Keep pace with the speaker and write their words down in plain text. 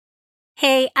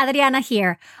Hey, Adriana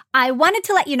here. I wanted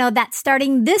to let you know that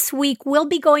starting this week, we'll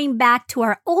be going back to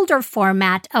our older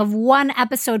format of one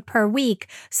episode per week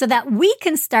so that we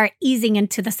can start easing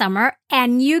into the summer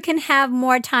and you can have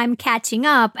more time catching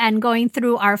up and going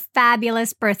through our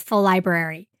fabulous Birthful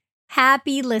library.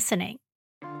 Happy listening.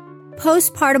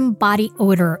 Postpartum body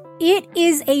odor. It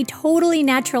is a totally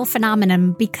natural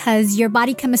phenomenon because your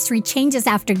body chemistry changes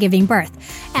after giving birth.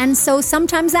 And so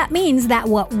sometimes that means that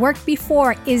what worked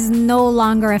before is no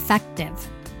longer effective.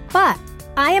 But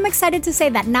I am excited to say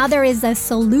that now there is a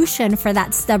solution for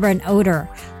that stubborn odor.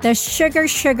 The Sugar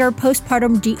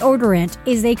Postpartum Deodorant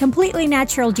is a completely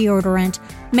natural deodorant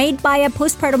made by a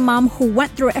postpartum mom who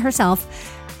went through it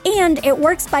herself. And it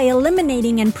works by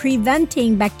eliminating and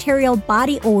preventing bacterial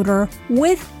body odor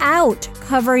without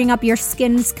covering up your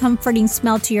skin's comforting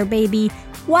smell to your baby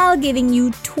while giving you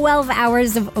 12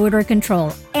 hours of odor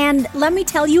control. And let me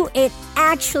tell you, it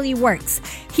actually works.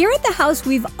 Here at the house,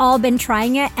 we've all been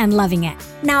trying it and loving it.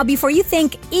 Now, before you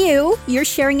think, ew, you're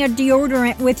sharing a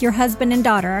deodorant with your husband and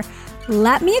daughter,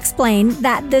 let me explain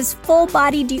that this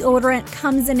full-body deodorant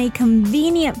comes in a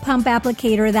convenient pump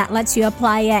applicator that lets you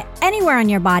apply it anywhere on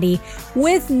your body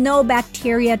with no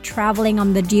bacteria traveling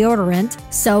on the deodorant,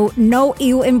 so no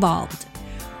ew involved.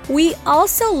 We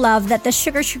also love that the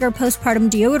Sugar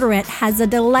Postpartum Deodorant has a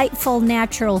delightful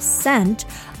natural scent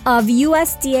of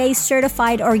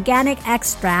USDA-certified organic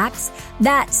extracts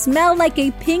that smell like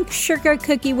a pink sugar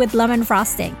cookie with lemon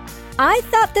frosting. I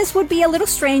thought this would be a little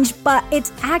strange, but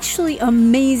it's actually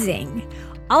amazing.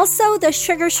 Also, the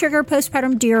Sugar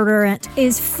Postpartum Deodorant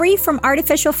is free from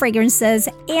artificial fragrances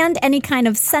and any kind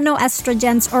of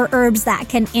xenoestrogens or herbs that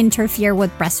can interfere with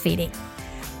breastfeeding.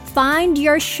 Find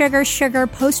your Sugar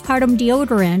Postpartum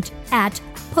Deodorant at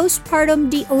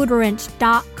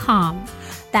postpartumdeodorant.com.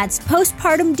 That's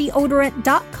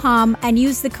postpartumdeodorant.com and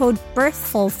use the code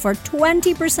BIRTHFUL for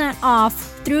 20% off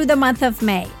through the month of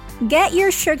May. Get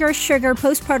your Sugar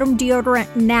Postpartum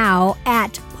Deodorant now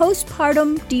at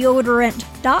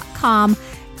postpartumdeodorant.com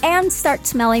and start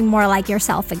smelling more like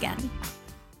yourself again.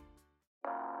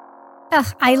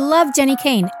 I love Jenny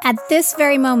Kane. At this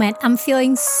very moment, I'm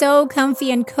feeling so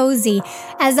comfy and cozy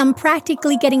as I'm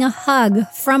practically getting a hug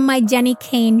from my Jenny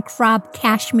Kane crop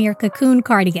cashmere cocoon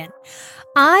cardigan.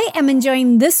 I am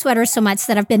enjoying this sweater so much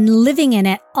that I've been living in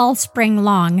it all spring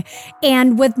long.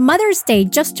 And with Mother's Day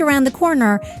just around the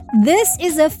corner, this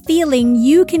is a feeling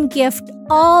you can gift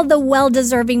all the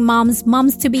well-deserving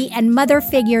moms-to-be, and mother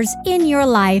figures in your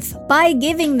life by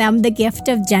giving them the gift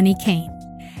of Jenny Kane.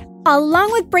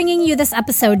 Along with bringing you this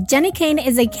episode, Jenny Kane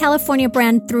is a California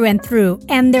brand through and through,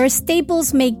 and their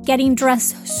staples make getting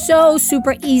dressed so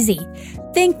super easy.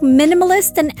 Think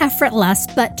minimalist and effortless,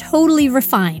 but totally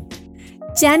refined.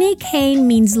 Jenny Kane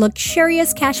means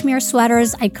luxurious cashmere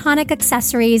sweaters, iconic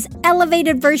accessories,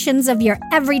 elevated versions of your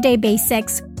everyday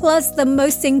basics, plus the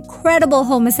most incredible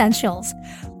home essentials.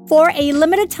 For a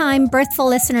limited time, Birthful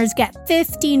listeners get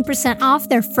 15% off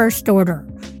their first order.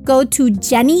 Go to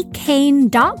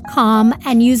jennykane.com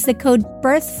and use the code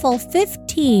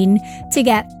BIRTHFUL15 to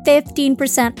get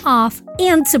 15% off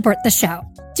and support the show.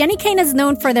 Jenny Kane is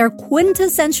known for their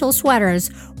quintessential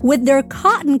sweaters, with their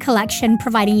cotton collection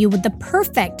providing you with the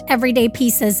perfect everyday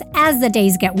pieces as the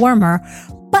days get warmer.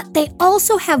 But they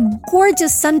also have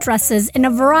gorgeous sundresses in a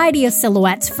variety of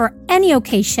silhouettes for any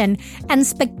occasion and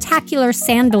spectacular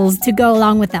sandals to go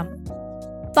along with them.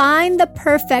 Find the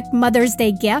perfect Mother's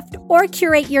Day gift or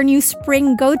curate your new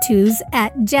spring go-tos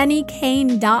at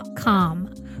jennykane.com.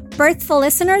 Birthful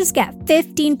listeners get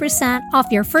 15% off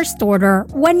your first order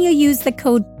when you use the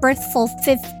code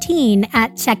BIRTHFUL15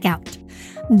 at checkout.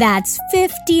 That's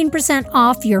 15%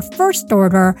 off your first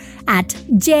order at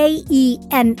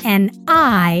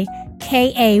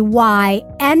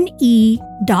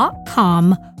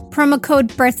jennykayne.com, promo code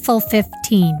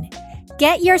BIRTHFUL15.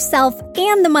 Get yourself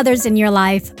and the mothers in your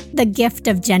life the gift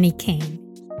of Jenny Kane.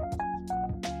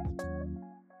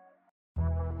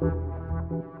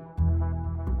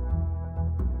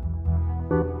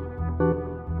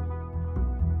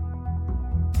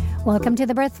 Welcome to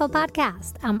the Birthful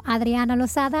Podcast. I'm Adriana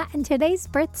Lozada, and today's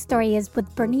birth story is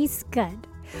with Bernice Good.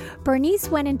 Bernice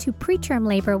went into preterm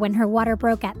labor when her water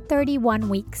broke at 31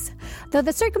 weeks. Though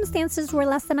the circumstances were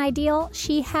less than ideal,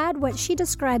 she had what she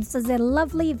describes as a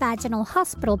lovely vaginal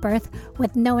hospital birth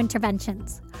with no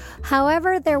interventions.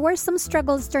 However, there were some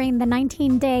struggles during the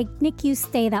 19-day NICU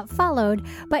stay that followed,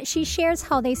 but she shares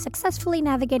how they successfully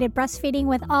navigated breastfeeding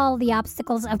with all the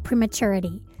obstacles of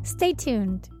prematurity. Stay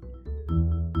tuned.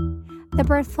 The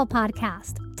Birthful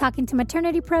Podcast, talking to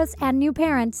maternity pros and new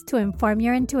parents to inform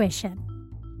your intuition.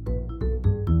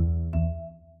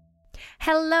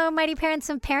 Hello, mighty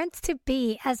parents and parents to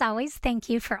be. As always, thank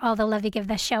you for all the love you give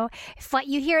the show. If what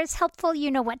you hear is helpful, you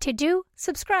know what to do.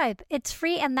 Subscribe. It's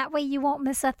free, and that way you won't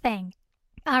miss a thing.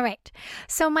 All right.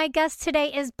 So my guest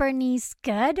today is Bernice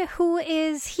Good, who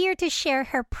is here to share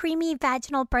her preemie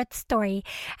vaginal birth story.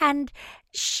 And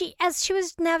as she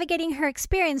was navigating her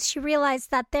experience, she realized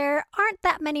that there aren't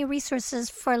that many resources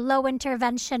for low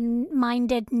intervention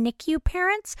minded NICU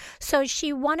parents. So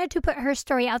she wanted to put her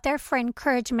story out there for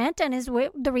encouragement, and is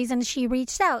the reason she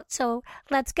reached out. So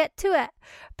let's get to it.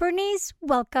 Bernice,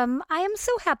 welcome. I am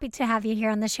so happy to have you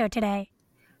here on the show today.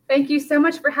 Thank you so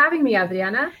much for having me,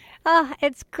 Adriana. Oh,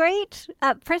 it's great.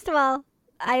 First of all,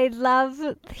 I love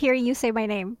hearing you say my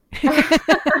name. Not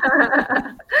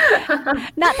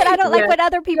that I don't like when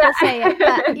other people say it,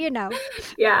 but you know.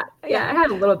 Yeah, I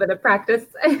had a little bit of practice.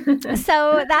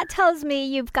 So that tells me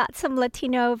you've got some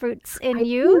Latino roots in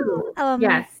you.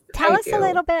 Yes. Tell us a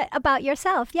little bit about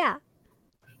yourself. Yeah.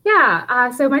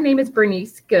 Yeah. So my name is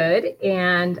Bernice Good,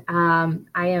 and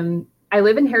I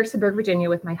live in Harrisonburg, Virginia,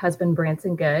 with my husband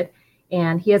Branson Good.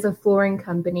 And he has a flooring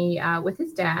company with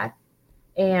his dad.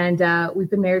 And we've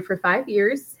been married for 5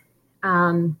 years.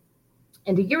 And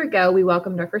a year ago, we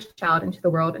welcomed our first child into the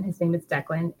world, and his name is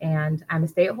Declan. And I'm a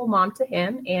stay-at-home mom to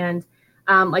him. And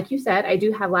like you said, I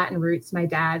do have Latin roots. My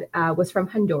dad was from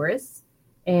Honduras,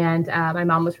 and my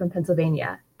mom was from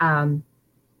Pennsylvania.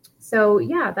 So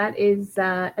yeah, that is,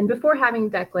 and before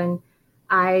having Declan,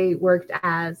 I worked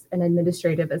as an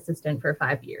administrative assistant for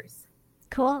 5 years.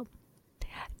 Cool.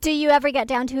 Do you ever get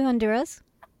down to Honduras?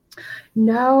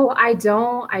 No, I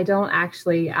don't. I don't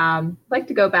actually like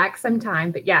to go back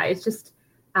sometime. But yeah, it's just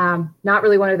not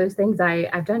really one of those things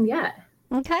I've done yet.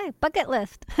 Okay. Bucket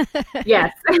list.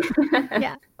 Yes.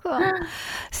 Yeah. Cool.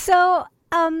 So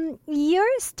your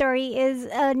story is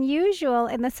unusual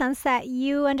in the sense that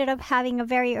you ended up having a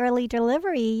very early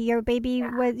delivery. Your baby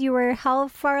you were how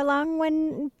far along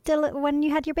when you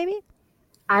had your baby?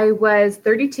 I was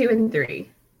 32 and 3.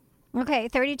 Okay,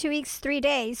 32 weeks, 3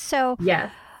 days. So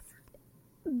yes,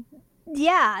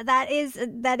 yeah, that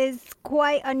is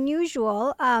quite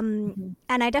unusual. And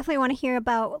I definitely want to hear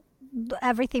about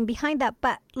everything behind that.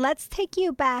 But let's take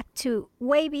you back to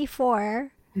way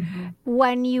before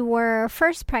when you were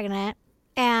first pregnant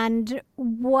and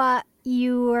what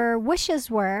your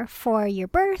wishes were for your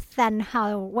birth and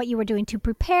what you were doing to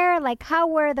prepare. Like, how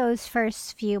were those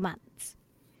first few months?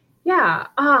 Yeah.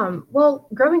 Well,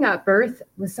 growing up, birth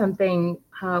was something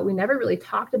we never really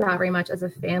talked about very much as a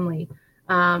family.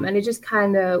 And it just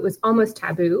kind of was almost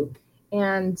taboo.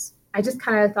 And I just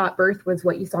kind of thought birth was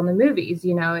what you saw in the movies.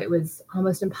 You know, it was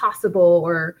almost impossible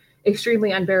or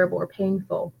extremely unbearable or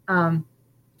painful.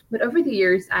 But over the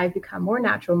years, I've become more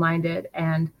natural minded,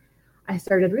 and I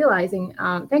started realizing,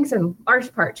 thanks in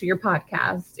large part to your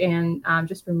podcast and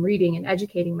just from reading and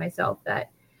educating myself,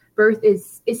 that birth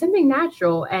is something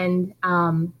natural and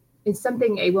is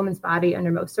something a woman's body under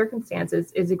most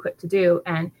circumstances is equipped to do.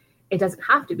 And it doesn't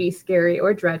have to be scary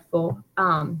or dreadful.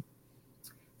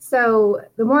 So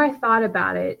the more I thought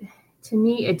about it, to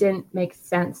me, it didn't make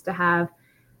sense to have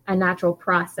a natural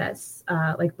process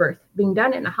like birth being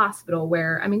done in a hospital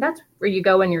where, I mean, that's where you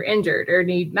go when you're injured or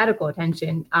need medical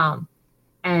attention.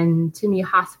 And to me,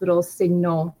 hospitals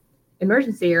signal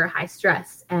emergency or high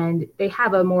stress, and they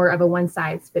have a more of a one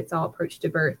size fits all approach to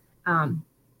birth.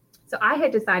 So I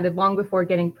had decided long before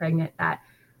getting pregnant that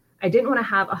I didn't want to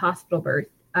have a hospital birth.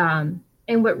 And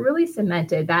what really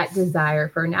cemented that desire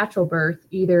for a natural birth,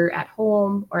 either at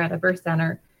home or at a birth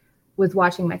center, was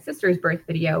watching my sister's birth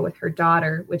video with her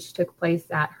daughter, which took place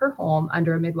at her home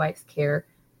under a midwife's care.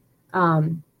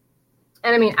 And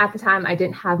I mean, at the time, I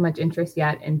didn't have much interest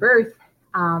yet in birth,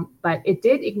 but it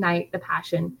did ignite the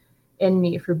passion in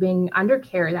me for being under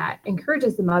care that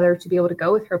encourages the mother to be able to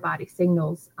go with her body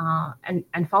signals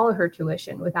and follow her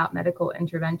tuition without medical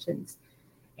interventions.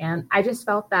 And I just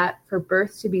felt that for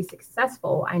birth to be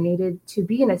successful, I needed to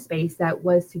be in a space that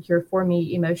was secure for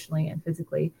me emotionally and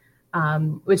physically,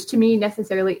 which to me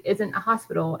necessarily isn't a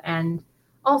hospital, and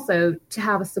also to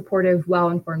have a supportive,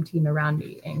 well-informed team around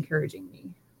me encouraging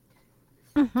me.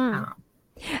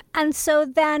 And so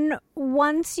then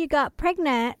once you got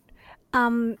pregnant,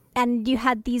 and you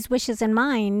had these wishes in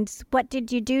mind, what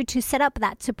did you do to set up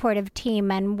that supportive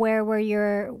team, and what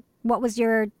was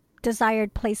your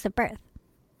desired place of birth?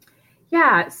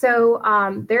 Yeah, so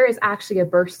there is actually a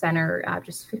birth center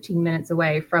just 15 minutes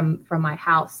away from my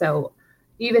house. So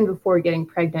even before getting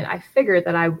pregnant, I figured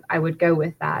that I would go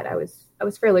with that. I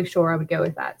was fairly sure I would go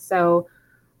with that. So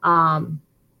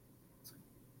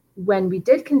when we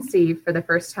did conceive for the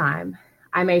first time,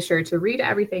 I made sure to read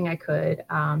everything I could,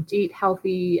 to eat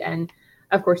healthy and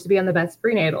of course, to be on the best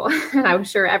prenatal. And I was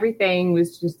sure everything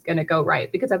was just going to go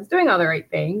right because I was doing all the right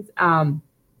things.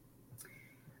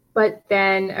 But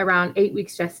then around 8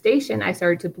 weeks gestation, I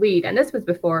started to bleed. And this was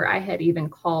before I had even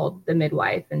called the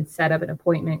midwife and set up an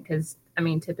appointment because, I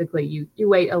mean, typically you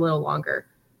wait a little longer.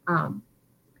 At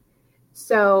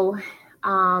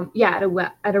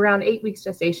around 8 weeks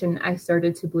gestation, I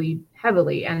started to bleed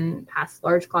heavily and passed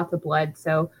large clots of blood.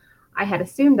 So I had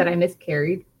assumed that I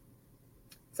miscarried.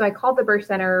 So I called the birth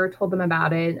center, told them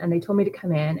about it, and they told me to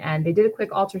come in. And they did a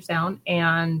quick ultrasound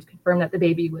and confirmed that the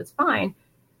baby was fine.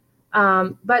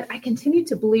 But I continued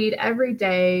to bleed every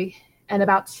day, and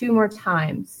about 2 more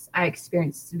times I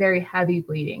experienced very heavy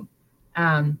bleeding.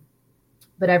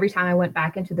 But every time I went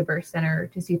back into the birth center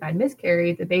to see if I'd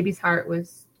miscarried, the baby's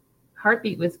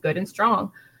heartbeat was good and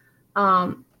strong.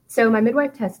 So my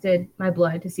midwife tested my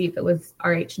blood to see if it was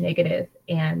Rh negative,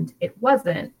 and it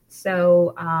wasn't.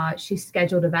 So she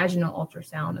scheduled a vaginal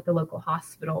ultrasound at the local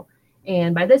hospital.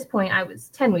 And by this point, I was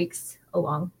 10 weeks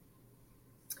along.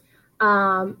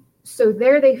 So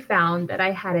there they found that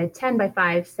I had a 10 by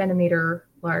 5 centimeter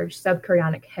large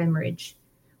subchorionic hemorrhage,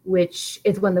 which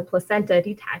is when the placenta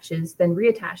detaches, then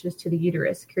reattaches to the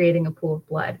uterus, creating a pool of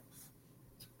blood.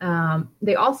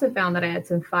 They also found that I had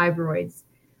some fibroids,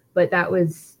 but that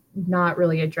was not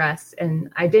really addressed.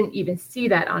 And I didn't even see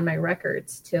that on my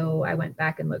records till I went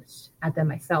back and looked at them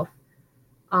myself.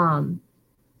 The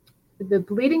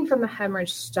bleeding from the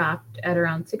hemorrhage stopped at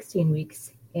around 16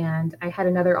 weeks. And I had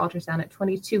another ultrasound at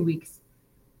 22 weeks.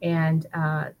 And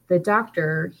the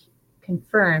doctor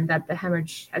confirmed that the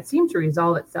hemorrhage had seemed to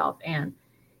resolve itself. And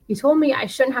he told me I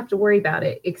shouldn't have to worry about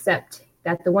it, except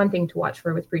that the one thing to watch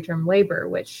for was preterm labor,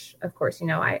 which, of course,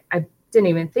 I didn't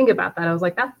even think about that. I was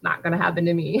like, that's not going to happen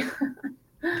to me.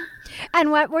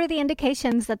 And what were the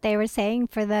indications that they were saying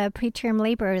for the preterm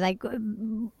labor? Like,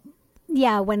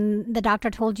 yeah, when the doctor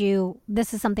told you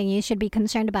this is something you should be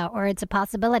concerned about or it's a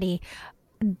possibility,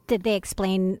 did they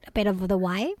explain a bit of the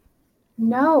why?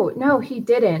 No, he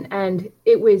didn't. And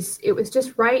it was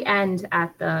just right end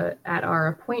at our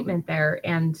appointment there.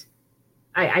 And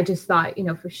I just thought,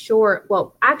 for sure.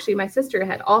 Well, actually, my sister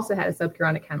had also had a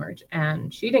subchorionic hemorrhage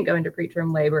and she didn't go into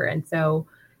preterm labor. And so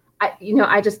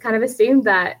I just kind of assumed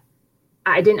that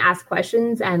I didn't ask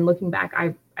questions. And looking back,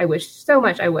 I wish so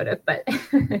much I would have. But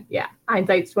yeah,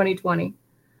 hindsight's 2020.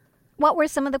 What were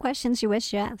some of the questions you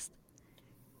wish you asked?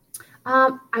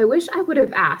 I wish I would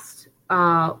have asked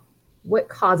what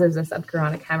causes a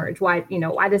subchorionic hemorrhage. Why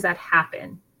does that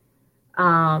happen?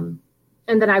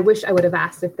 And then I wish I would have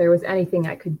asked if there was anything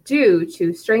I could do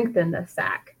to strengthen the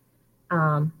sac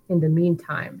in the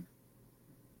meantime.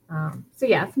 So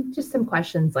yeah, just some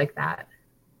questions like that.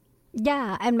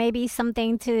 Yeah, and maybe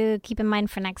something to keep in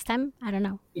mind for next time. I don't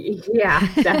know. Yeah,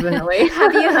 definitely.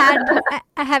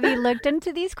 Have you looked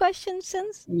into these questions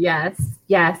since? Yes,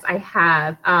 I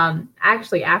have.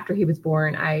 Actually, after he was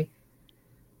born, I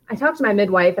talked to my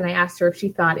midwife and I asked her if she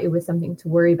thought it was something to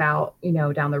worry about,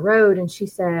 down the road. And she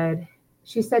said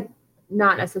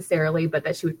not necessarily, but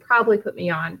that she would probably put me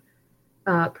on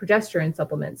progesterone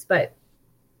supplements. But,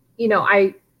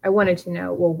 I wanted to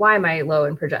know, well, why am I low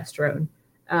in progesterone?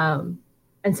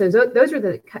 And so those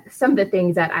were some of the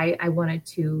things that I wanted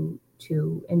to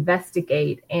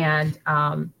investigate. And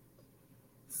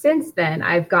since then,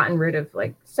 I've gotten rid of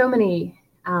like so many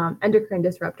endocrine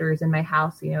disruptors in my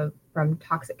house, from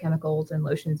toxic chemicals and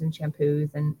lotions and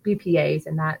shampoos and BPAs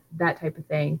and that type of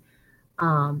thing.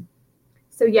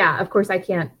 So yeah, of course, I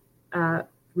can't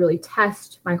really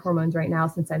test my hormones right now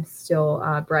since I'm still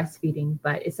breastfeeding,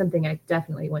 but it's something I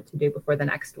definitely want to do before the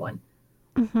next one.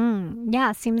 Mm-hmm.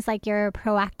 Yeah, seems like you're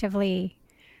proactively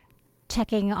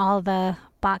checking all the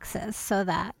boxes so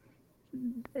that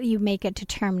you make it to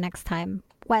term next time.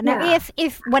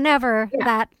 Whenever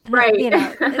that, right.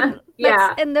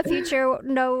 Yeah. In the future,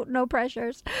 no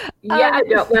pressures. Yeah,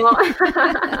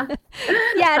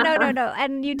 Yeah, no.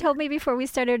 And you told me before we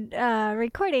started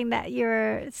recording that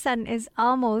your son is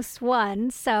almost 1,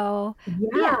 so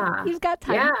yeah, you've got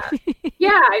time.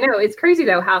 Yeah, I know. It's crazy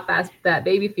though how fast that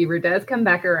baby fever does come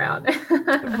back around.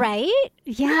 Right?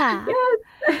 Yeah.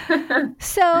 Yes.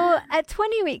 So at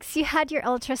 20 weeks, you had your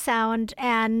ultrasound,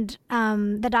 and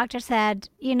the doctor said,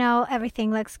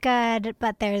 everything looks good,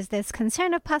 but there's this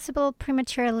concern of possible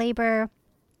premature labor.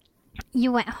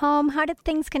 You went home. How did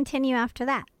things continue after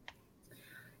that?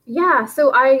 Yeah,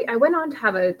 so I went on to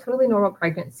have a totally normal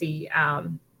pregnancy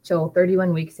till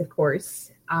 31 weeks, of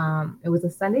course. It was a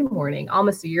Sunday morning,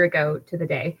 almost a year ago to the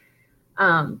day.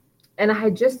 And I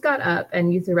had just got up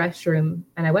and used the restroom,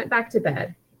 and I went back to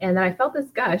bed. And then I felt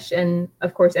this gush. And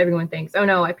of course, everyone thinks, oh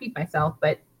no, I peed myself.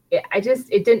 But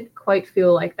it didn't quite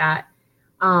feel like that.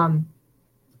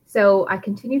 So I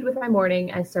continued with my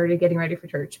morning and started getting ready for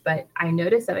church, but I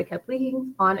noticed that I kept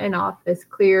leaking on and off this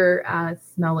clear,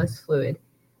 smellless fluid.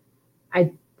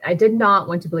 I did not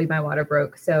want to believe my water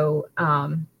broke. So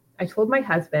I told my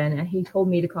husband, and he told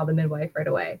me to call the midwife right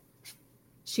away.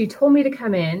 She told me to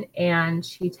come in, and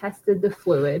she tested the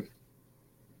fluid,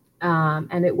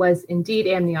 and it was indeed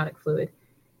amniotic fluid.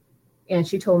 And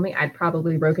she told me I'd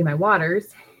probably broken my waters.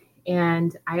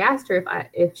 And I asked her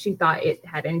if she thought it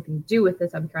had anything to do with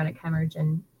this subchorionic hemorrhage,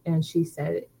 and she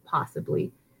said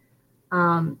possibly.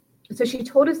 So she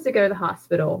told us to go to the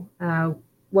hospital,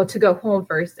 to go home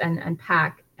first and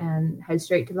pack and head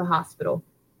straight to the hospital,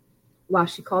 while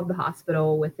she called the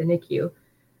hospital with the NICU,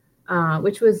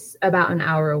 which was about an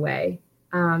hour away.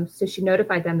 So she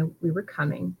notified them that we were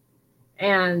coming.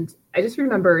 And I just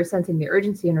remember sensing the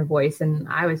urgency in her voice, and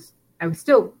I was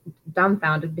still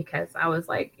dumbfounded, because I was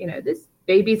like, this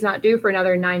baby's not due for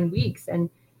another 9 weeks. And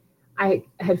I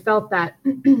had felt that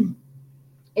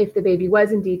if the baby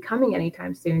was indeed coming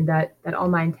anytime soon, that all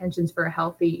my intentions for a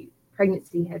healthy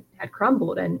pregnancy had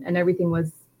crumbled, and everything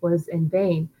was in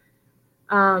vain.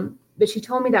 But she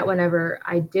told me that whenever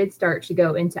I did start to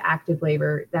go into active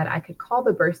labor, that I could call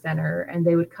the birth center, and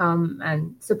they would come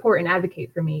and support and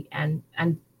advocate for me and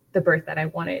the birth that I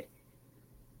wanted.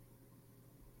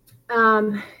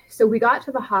 So we got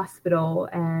to the hospital,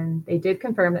 and they did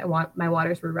confirm that my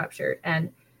waters were ruptured. And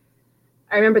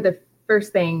I remember the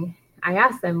first thing I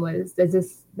asked them was, does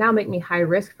this now make me high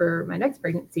risk for my next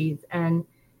pregnancies? And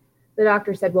the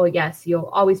doctor said, well, yes, you'll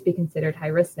always be considered high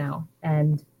risk now.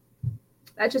 And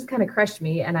that just kind of crushed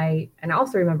me. And I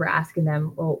also remember asking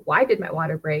them, well, why did my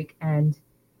water break? And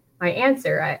my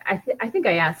answer, I think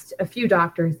I asked a few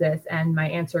doctors this, and my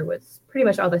answer was pretty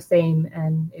much all the same.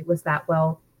 And it was that,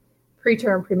 well,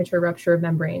 preterm premature rupture of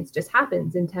membranes just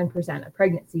happens in 10% of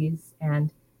pregnancies.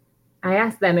 And I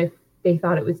asked them if they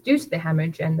thought it was due to the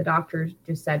hemorrhage, and the doctors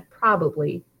just said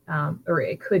probably, or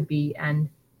it could be. And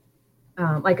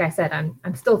like I said,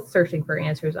 I'm still searching for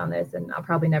answers on this, and I'll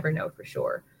probably never know for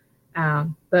sure.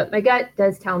 But my gut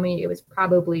does tell me it was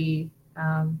probably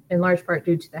in large part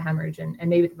due to the hemorrhage and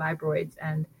maybe the fibroids.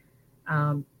 And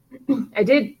I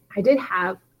did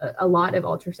have a lot of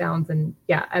ultrasounds, and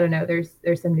yeah, I don't know,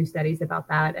 there's some new studies about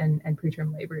that and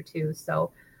preterm labor too.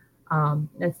 So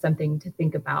that's something to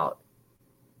think about.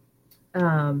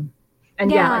 And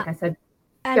yeah, like I said,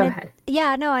 go ahead.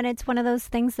 Yeah, no, and it's one of those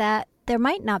things that there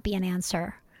might not be an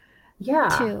answer. Yeah.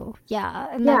 To. Yeah.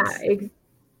 And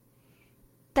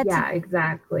yeah,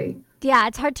 exactly. Yeah,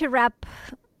 it's hard to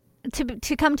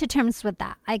to come to terms with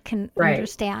that. I can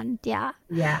understand. Yeah.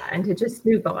 Yeah. And to just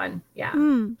move on. Yeah.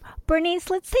 Bernice,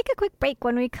 let's take a quick break.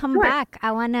 When we come back,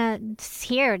 I want to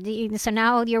hear. So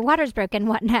now your water's broken.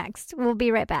 What next? We'll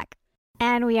be right back.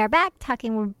 And we are back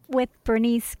talking with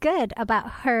Bernice Good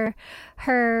about her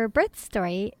birth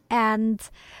story. And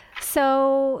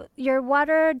so your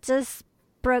water just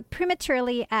broke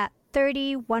prematurely at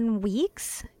 31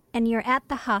 weeks, and you're at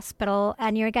the hospital,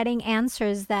 and you're getting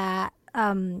answers that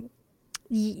that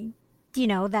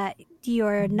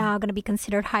you're now going to be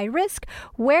considered high risk.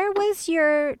 Where were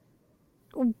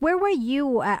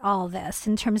you at all this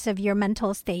in terms of your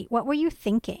mental state? What were you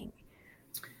thinking?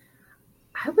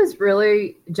 I was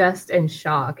really just in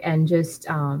shock and just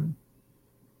kind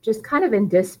of in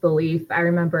disbelief. I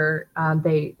remember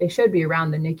they showed me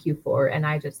around the NICU floor, and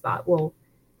I just thought, well,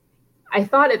 I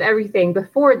thought of everything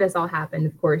before this all happened.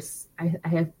 Of course, I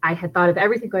had thought of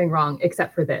everything going wrong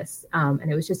except for this, and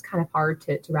it was just kind of hard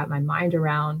to wrap my mind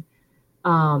around.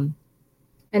 And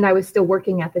I was still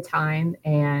working at the time,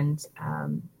 and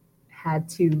had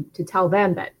to tell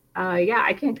them that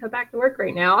I can't come back to work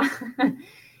right now.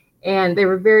 And they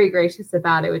were very gracious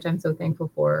about it, which I'm so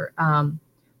thankful for.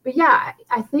 But yeah,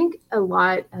 I think a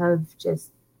lot of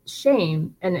just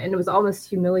shame, and it was almost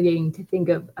humiliating to think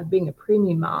of being a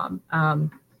preemie mom,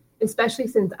 especially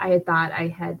since I had thought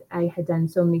I had done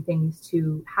so many things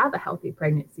to have a healthy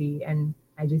pregnancy, and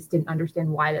I just didn't understand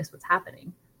why this was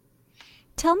happening.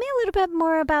 Tell me a little bit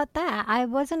more about that. I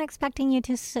wasn't expecting you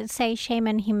to say shame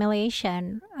and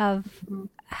humiliation of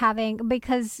having,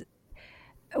 because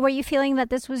were you feeling that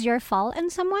this was your fault in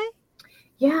some way?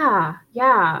 Yeah.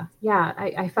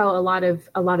 I felt a lot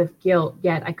of guilt,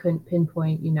 yet I couldn't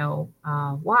pinpoint,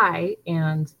 why.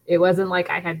 And it wasn't like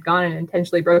I had gone and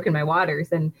intentionally broken my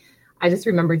waters. And I just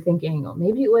remember thinking, well,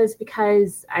 maybe it was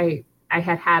because I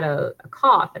had a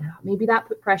cough, and maybe that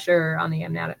put pressure on the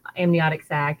amniotic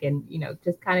sac, and,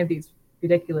 just kind of these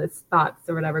ridiculous thoughts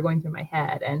or whatever going through my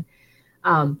head. And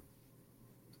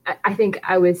I think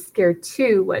I was scared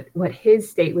too, what his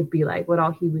state would be like, what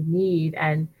all he would need.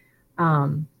 And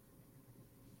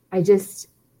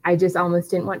I just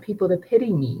almost didn't want people to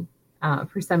pity me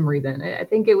for some reason. I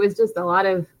think it was just a lot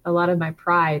of my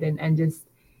pride and just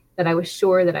that I was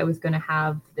sure that I was going to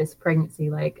have this pregnancy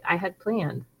like I had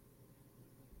planned.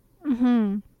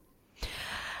 Hmm.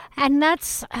 And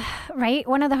that's right.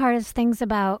 One of the hardest things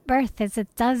about birth is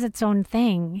it does its own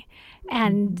thing,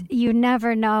 and Mhm. you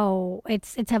never know.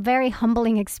 It's a very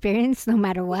humbling experience, no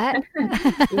matter what.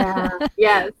 Yeah.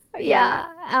 Yes. Yeah.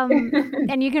 Yeah.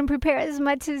 And you can prepare as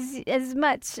much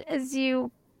as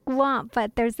you want,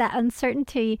 but there's that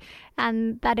uncertainty,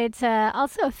 and that it's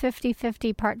also a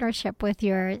 50-50 partnership with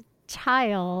your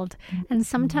child, and Mhm.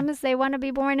 sometimes they want to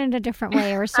be born in a different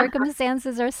way, or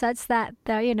circumstances are such that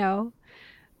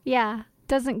yeah,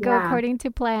 doesn't go Yeah. according to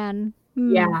plan.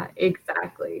 Mm, Yeah.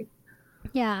 Exactly.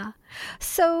 yeah.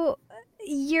 So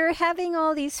you're having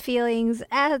all these feelings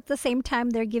at the same time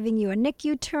they're giving you a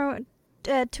NICU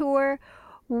tour.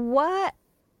 What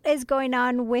is going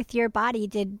on with your body?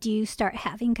 Did you start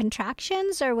having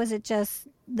contractions, or was it just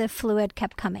the fluid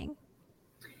kept coming?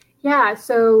 Yeah.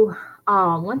 So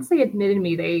once they admitted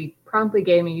me, they promptly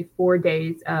gave me 4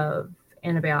 days of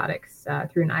antibiotics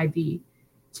through an IV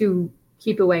to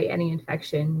keep away any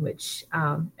infection, which,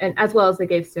 and as well as they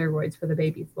gave steroids for the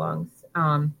baby's lungs.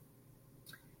 And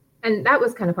that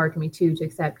was kind of hard for me too, to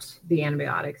accept the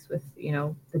antibiotics with,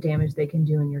 the damage they can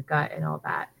do in your gut and all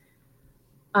that.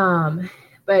 Um,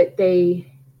 but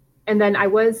and then I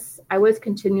was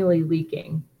continually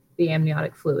leaking the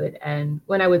amniotic fluid. And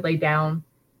when I would lay down,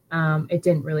 it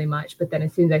didn't really much. But then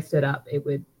as soon as I stood up, it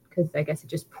would, because I guess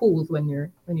it just pools when you're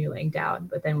laying down.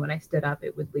 But then when I stood up,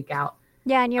 it would leak out.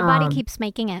 Yeah, and your body Um, keeps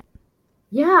making it.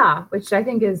 yeah, which I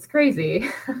think is crazy.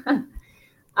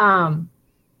 um,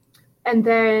 and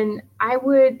then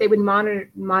they would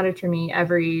monitor me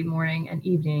every morning and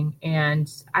evening,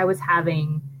 and I was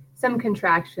having some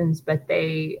contractions, but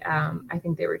I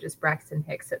think they were just Braxton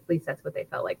Hicks. At least that's what they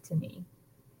felt like to me.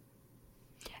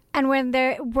 And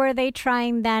were they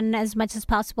trying then as much as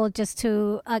possible just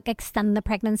to extend the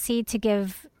pregnancy to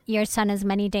give your son as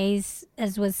many days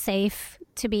as was safe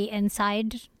to be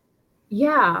inside?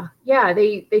 Yeah, yeah.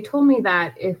 They told me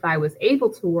that if I was able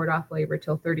to ward off labor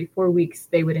till 34 weeks,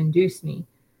 they would induce me,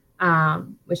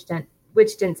 which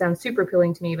didn't sound super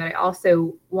appealing to me. But I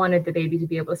also wanted the baby to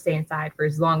be able to stay inside for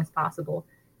as long as possible.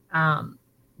 Um,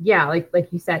 yeah, like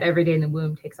you said, every day in the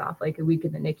womb takes off like a week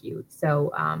in the NICU.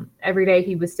 So every day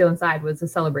he was still inside was a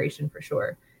celebration for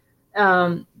sure.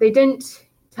 They didn't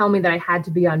tell me that I had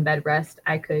to be on bed rest.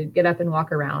 I could get up and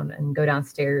walk around and go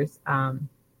downstairs.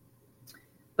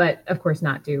 But of course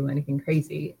not do anything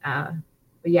crazy.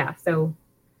 But yeah, so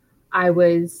I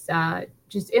was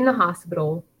just in the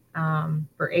hospital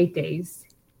for 8 days,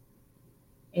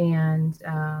 and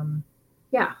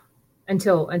yeah,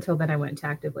 until then I went into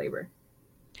active labor.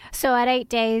 So at 8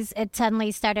 days, it suddenly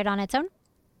started on its own?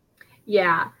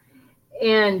 Yeah,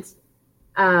 and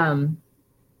um,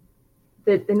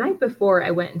 the night before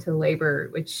I went into labor,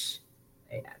 which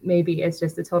maybe it's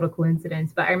just a total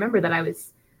coincidence, but I remember that I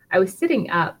was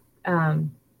sitting up, kind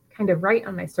of right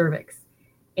on my cervix,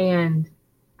 and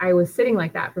I was sitting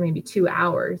like that for maybe 2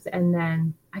 hours, and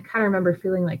then I kind of remember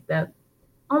feeling like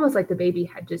almost like the baby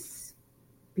had just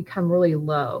become really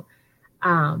low.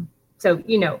 So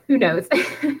who knows?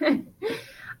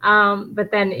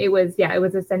 But then it was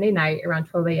a Sunday night around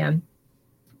 12 a.m.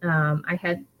 I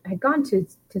had gone to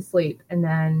sleep, and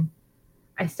then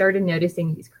I started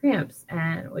noticing these cramps,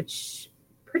 and which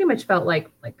pretty much felt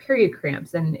like period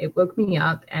cramps, and it woke me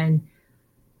up. And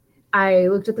I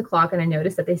looked at the clock, and I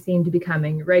noticed that they seemed to be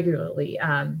coming regularly,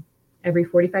 every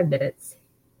 45 minutes.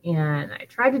 And I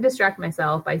tried to distract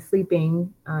myself by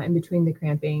sleeping in between the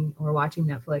cramping or watching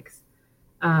Netflix.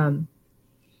 Um,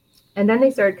 and then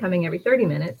they started coming every 30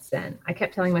 minutes, and I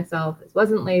kept telling myself this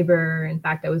wasn't labor. In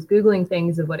fact, I was Googling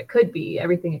things of what it could be,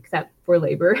 everything except for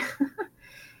labor.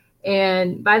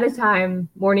 And by the time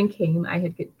morning came, I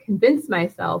had convinced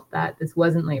myself that this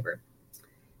wasn't labor.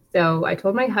 So I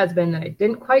told my husband that I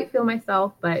didn't quite feel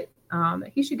myself, but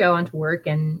he should go on to work,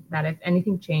 and that if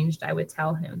anything changed, I would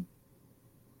tell him.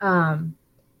 Um,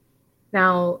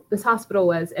 Now, this hospital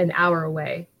was an hour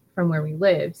away from where we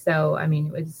lived. So, I mean,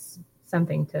 it was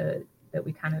something that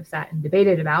we kind of sat and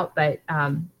debated about. But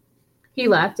he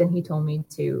left, and he told me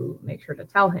to make sure to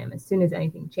tell him as soon as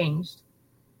anything changed.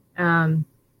 Um,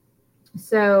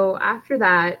 so after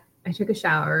that, I took a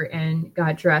shower and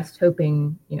got dressed,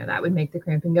 hoping, that would make the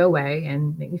cramping go away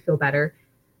and make me feel better.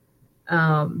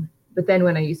 But then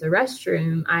when I used the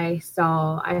restroom, I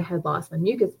saw I had lost my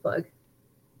mucus plug.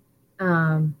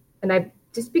 And I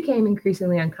just became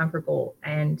increasingly uncomfortable.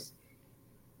 And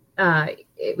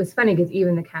it was funny because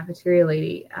even the cafeteria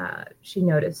lady, she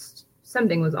noticed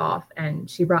something was off, and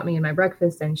she brought me in my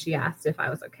breakfast and she asked if I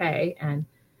was okay. And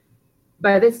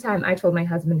by this time, I told my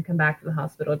husband to come back to the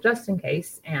hospital just in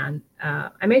case. And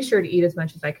I made sure to eat as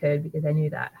much as I could because I knew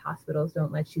that hospitals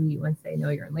don't let you eat once they know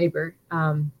you're in labor.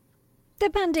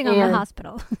 Depending on the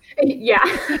hospital. Yeah,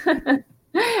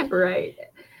 right.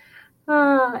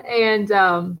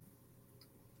 And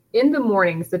in the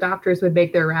mornings, the doctors would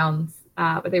make their rounds,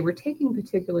 but they were taking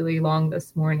particularly long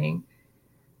this morning.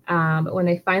 But when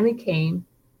they finally came,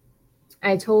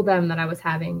 I told them that I was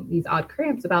having these odd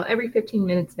cramps about every 15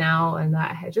 minutes now, and that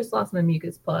I had just lost my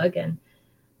mucus plug. And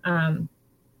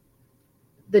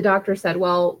the doctor said,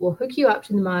 well, we'll hook you up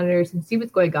to the monitors and see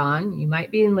what's going on. You might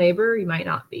be in labor, you might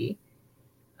not be.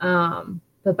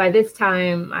 But by this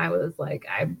time, I was like,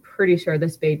 I'm pretty sure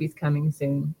this baby's coming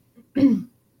soon.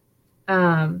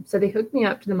 So they hooked me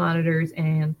up to the monitors,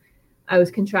 and I was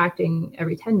contracting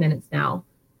every 10 minutes now.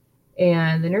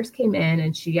 And the nurse came in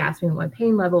and she asked me what my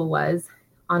pain level was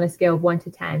on a scale of 1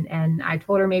 to 10. And I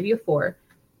told her maybe a 4.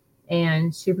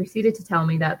 And she proceeded to tell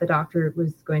me that the doctor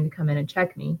was going to come in and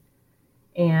check me.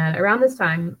 And around this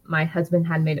time, my husband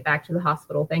had made it back to the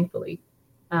hospital, thankfully.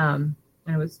 And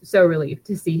I was so relieved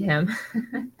to see him.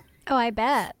 Oh, I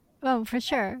bet. Oh, for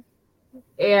sure.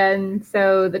 And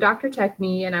so the doctor checked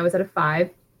me and I was at a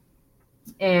 5.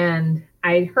 And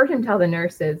I heard him tell the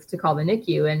nurses to call the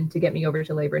NICU and to get me over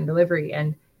to labor and delivery.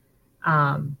 And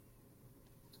I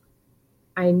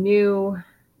knew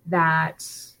that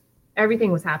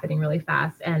everything was happening really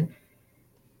fast. And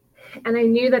I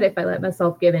knew that if I let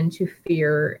myself give in to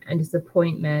fear and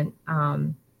disappointment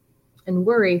and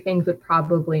worry, things would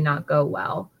probably not go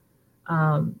well.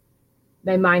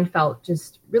 My mind felt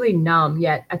just really numb,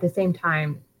 yet at the same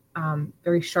time,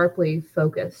 very sharply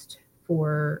focused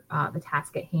for the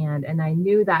task at hand. And I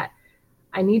knew that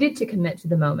I needed to commit to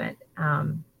the moment.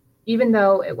 Even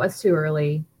though it was too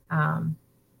early, the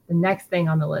next thing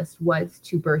on the list was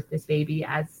to birth this baby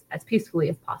as peacefully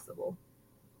as possible.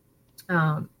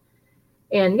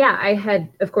 And yeah, I had,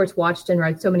 of course, watched and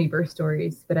read so many birth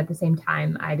stories, but at the same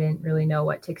time, I didn't really know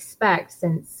what to expect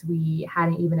since we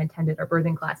hadn't even attended our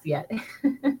birthing class yet.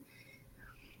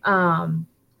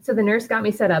 So the nurse got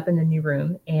me set up in the new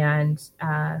room and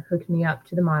hooked me up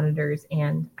to the monitors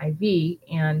and IV.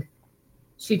 And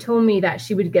she told me that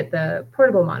she would get the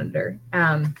portable monitor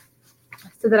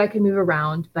so that I could move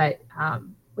around. But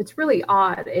what's really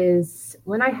odd is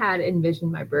when I had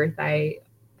envisioned my birth, I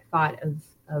thought of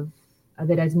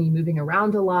it as me moving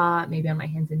around a lot, maybe on my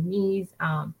hands and knees.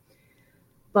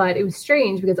 But it was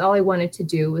strange because all I wanted to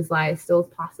do was lie as still as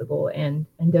possible and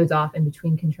doze off in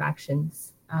between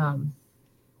contractions.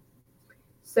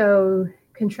 So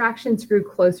contractions grew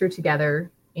closer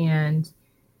together, and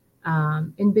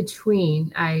in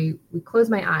between, I would close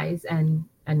my eyes and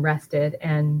rested,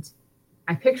 and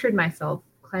I pictured myself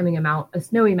climbing a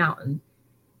snowy mountain.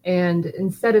 And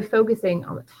instead of focusing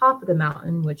on the top of the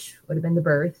mountain, which would have been the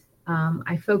birth,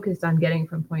 I focused on getting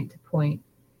from point to point,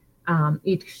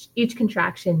 each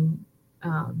contraction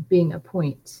being a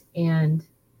point. And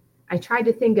I tried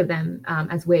to think of them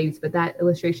as waves, but that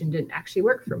illustration didn't actually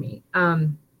work for me.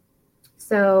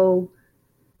 So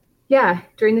yeah,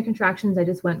 during the contractions, I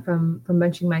just went from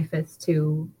bunching my fists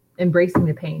to embracing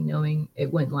the pain, knowing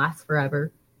it wouldn't last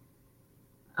forever.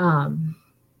 And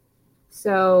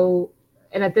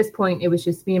at this point, it was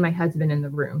just me and my husband in the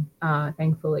room,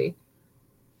 thankfully.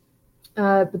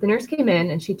 But the nurse came in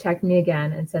and she checked me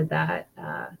again and said that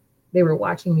they were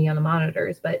watching me on the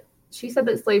monitors, but she said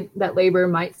that labor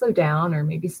might slow down or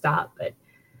maybe stop. But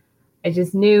I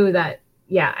just knew that,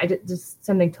 yeah, just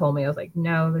something told me. I was like,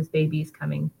 no, this baby's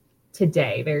coming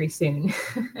today, very soon.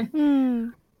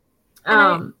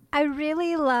 I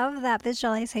really love that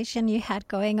visualization you had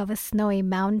going of a snowy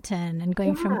mountain and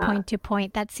going from point to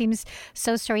point. That seems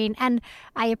so serene. And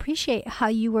I appreciate how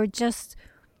you were just,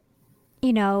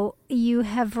 you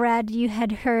have read, you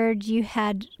had heard, you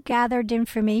had gathered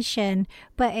information,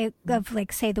 but of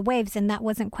like, say, the waves, and that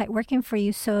wasn't quite working for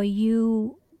you. So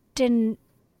you didn't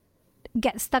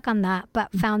get stuck on that,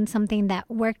 but found something that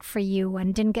worked for you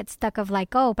and didn't get stuck of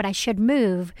like, oh, but I should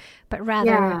move, but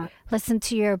rather listen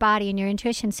to your body and your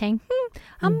intuition saying,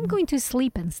 I'm going to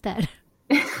sleep instead.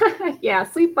 Yeah,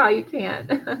 sleep while you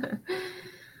can.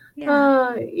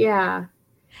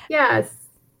 Yes.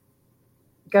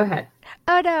 Go ahead.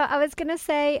 Oh, no, I was going to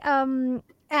say, and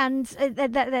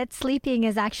that sleeping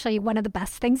is actually one of the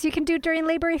best things you can do during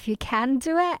labor if you can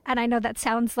do it. And I know that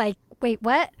sounds like, wait,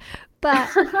 what? But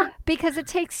because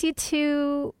it gets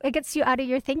you out of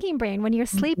your thinking brain. When you're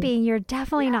sleeping, you're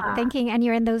definitely not thinking, and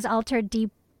you're in those altered deep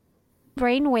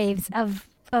brain waves of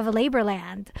labor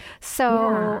land.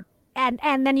 So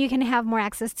And then you can have more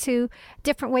access to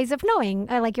different ways of knowing,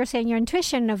 like you're saying, your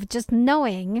intuition of just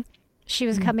knowing she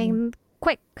was coming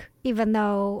quick, even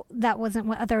though that wasn't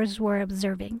what others were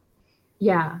observing.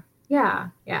 Yeah,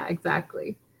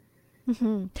 exactly.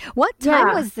 What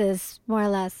time was this, more or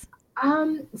less?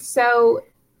 So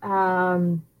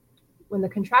when the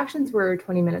contractions were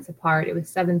 20 minutes apart, it was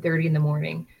 7:30 in the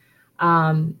morning.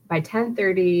 By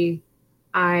 10:30,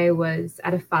 I was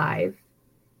at a 5.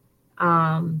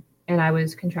 And I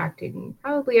was contracting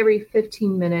probably every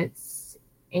 15 minutes.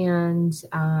 And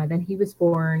then he was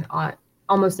born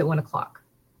almost at 1 o'clock.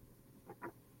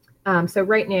 So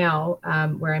right now,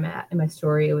 where I'm at in my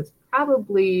story, it was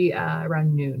probably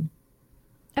around noon.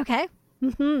 Okay.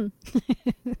 So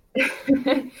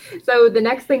the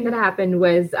next thing that happened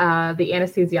was the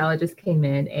anesthesiologist came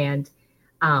in, and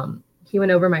he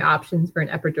went over my options for an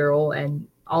epidural. And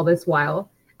all this while,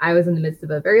 I was in the midst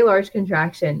of a very large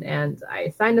contraction, and I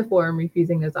signed a form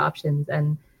refusing those options.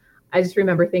 And I just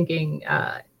remember thinking,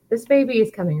 this baby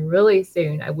is coming really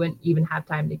soon. I wouldn't even have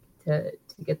time to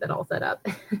get that all set up.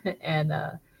 And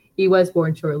he was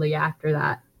born shortly after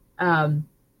that.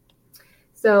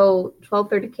 So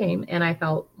 12:30 came, and I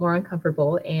felt more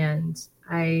uncomfortable, and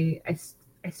I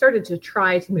started to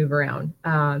try to move around,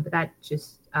 but that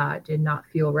just did not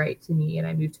feel right to me. And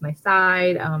I moved to my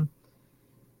side.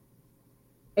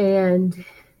 And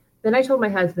then I told my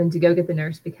husband to go get the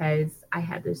nurse, because I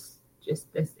had this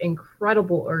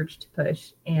incredible urge to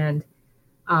push. And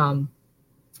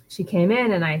she came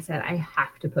in, and I said, I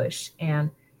have to push. And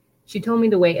she told me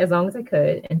to wait as long as I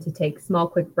could and to take small,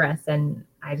 quick breaths. And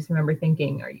I just remember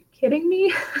thinking, are you kidding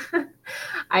me?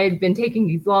 I had been taking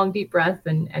these long, deep breaths,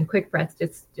 and quick breaths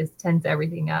just tense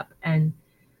everything up. And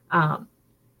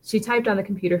she typed on the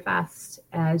computer fast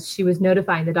as she was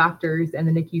notifying the doctors and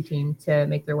the NICU team to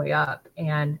make their way up.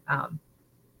 And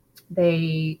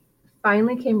they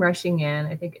finally came rushing in.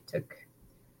 I think it took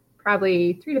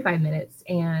probably 3 to 5 minutes,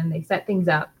 and they set things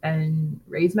up and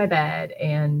raised my bed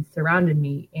and surrounded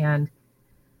me. And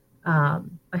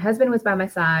my husband was by my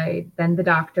side, then the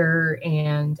doctor,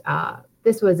 and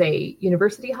this was a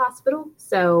university hospital.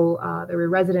 So there were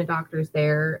resident doctors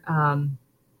there,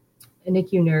 a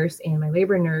NICU nurse and my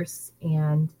labor nurse.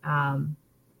 And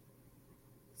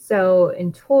so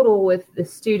in total, with the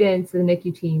students and the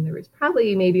NICU team, there was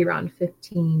probably maybe around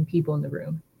 15 people in the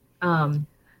room.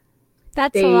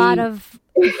 That's a lot of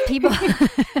people.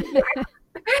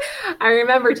 I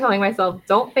remember telling myself,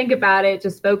 don't think about it,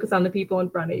 just focus on the people in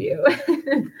front of you.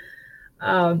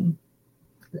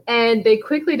 And they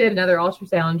quickly did another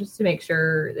ultrasound just to make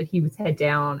sure that he was head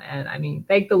down. And I mean,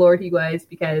 thank the Lord he was,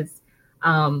 because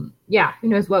who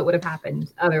knows what would have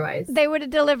happened otherwise. They would have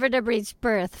delivered a breech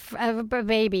birth of a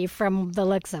baby from the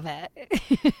looks of it.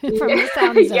 From the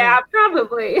sounds of it.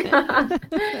 Probably.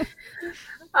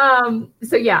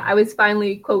 So I was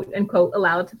finally, quote unquote,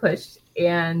 allowed to push,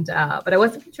 and but I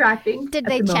wasn't contracting. Did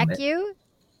they check you?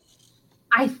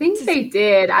 I think they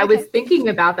did. Okay. I was thinking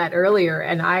about that earlier,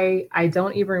 and I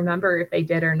don't even remember if they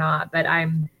did or not, but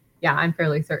I'm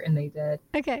fairly certain they did.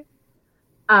 Okay.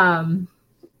 And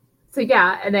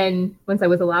then once I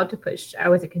was allowed to push, I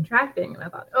wasn't contracting, and I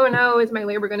thought, oh no, is my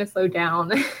labor going to slow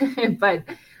down? But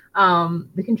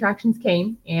the contractions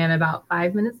came, and about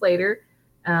 5 minutes later,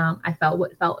 I felt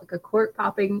what felt like a cork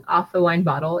popping off the wine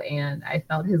bottle, and I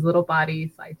felt his little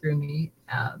body slide through me.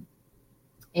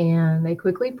 And they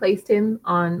quickly placed him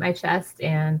on my chest,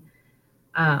 and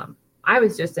I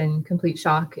was just in complete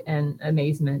shock and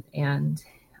amazement. And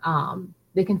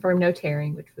they confirmed no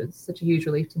tearing, which was such a huge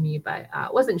relief to me, but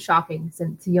it wasn't shocking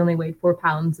since he only weighed 4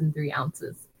 pounds and 3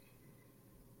 ounces.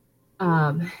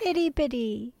 Itty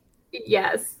bitty.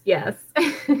 Yes.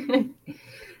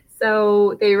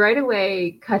 So they right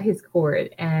away cut his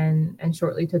cord and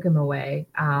shortly took him away.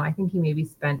 I think he maybe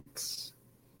spent,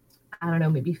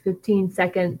 maybe 15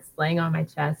 seconds laying on my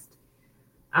chest.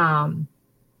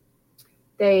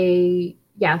 They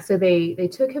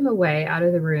took him away out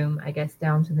of the room, I guess,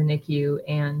 down to the NICU.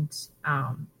 And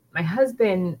my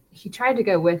husband, he tried to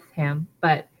go with him,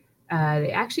 but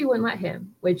they actually wouldn't let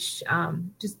him, which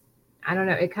I don't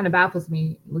know, it kind of baffles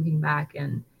me looking back.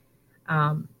 And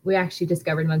we actually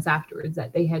discovered months afterwards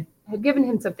that they had given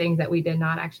him some things that we did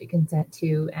not actually consent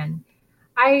to. And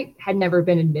I had never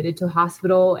been admitted to a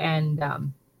hospital, and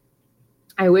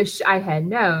I wish I had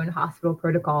known hospital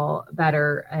protocol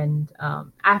better. And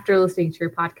after listening to your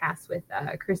podcast with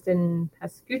Kristen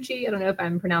Pascucci, I don't know if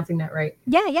I'm pronouncing that right.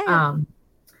 Yeah.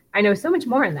 I know so much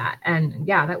more in that. And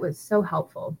that was so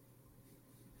helpful.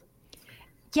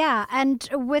 Yeah. And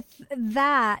with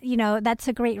that, that's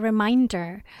a great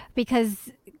reminder,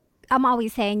 because I'm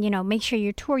always saying, make sure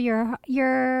you tour your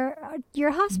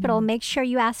hospital. Mm-hmm. Make sure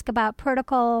you ask about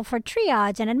protocol for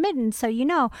triage and admittance, so you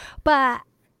know. But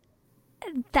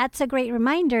that's a great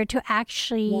reminder to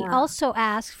actually Yeah. also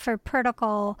ask for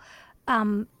protocol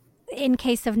in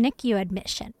case of NICU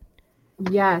admission.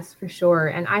 Yes, for sure.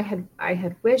 And I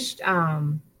had wished,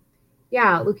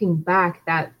 looking back,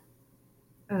 that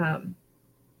um,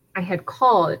 I had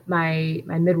called my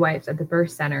midwives at the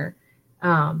birth center,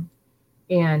 and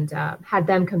had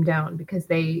them come down, because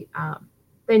they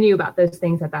knew about those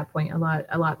things at that point a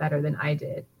lot better than I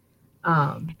did.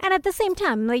 And at the same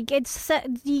time, like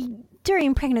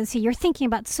during pregnancy, you're thinking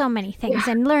about so many things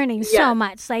and learning so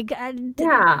much. Like,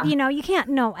 you can't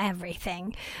know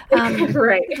everything,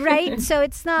 Right. right? So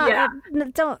it's not.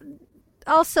 Don't.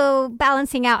 Also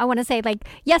balancing out, I want to say, like,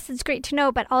 yes, it's great to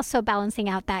know, but also balancing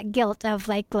out that guilt of,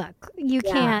 like, look, you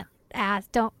can't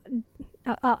ask. Don't.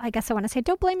 I guess I want to say,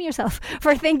 don't blame yourself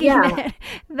for thinking that.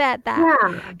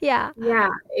 Yeah.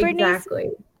 Exactly. Bernice,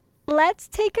 let's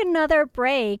take another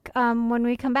break. When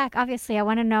we come back, obviously, I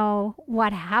want to know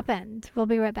what happened. We'll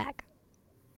be right back.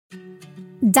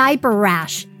 Diaper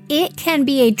rash. It can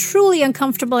be a truly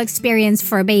uncomfortable experience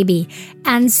for a baby.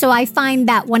 And so I find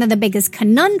that one of the biggest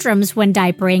conundrums when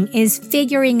diapering is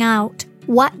figuring out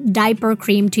what diaper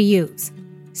cream to use.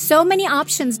 So many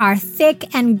options are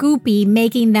thick and goopy,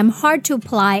 making them hard to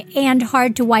apply and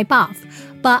hard to wipe off.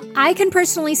 But I can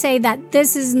personally say that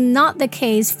this is not the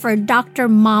case for Dr.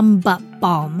 Mom Butt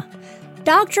Balm.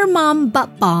 Dr. Mom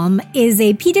Butt Balm is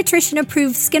a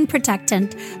pediatrician-approved skin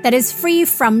protectant that is free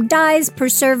from dyes,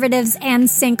 preservatives, and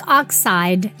zinc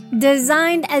oxide,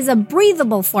 designed as a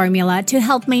breathable formula to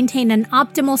help maintain an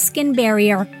optimal skin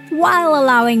barrier while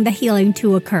allowing the healing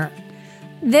to occur.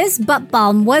 This butt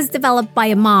balm was developed by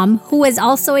a mom who is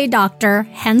also a doctor,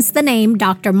 hence the name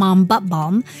Dr. Mom Butt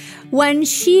Balm, when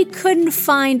she couldn't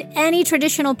find any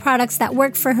traditional products that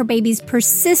worked for her baby's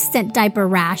persistent diaper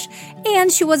rash,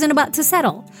 and she wasn't about to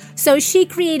settle. So she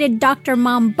created Dr.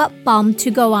 Mom Butt Balm to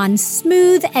go on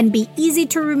smooth and be easy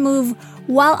to remove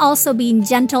while also being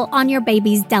gentle on your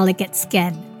baby's delicate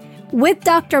skin. With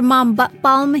Dr. Mom Butt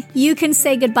Balm, you can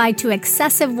say goodbye to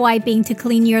excessive wiping to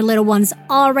clean your little one's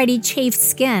already chafed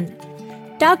skin.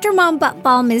 Dr. Mom Butt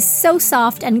Balm is so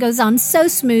soft and goes on so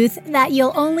smooth that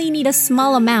you'll only need a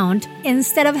small amount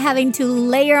instead of having to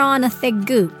layer on a thick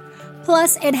goop.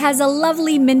 Plus, it has a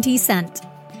lovely minty scent.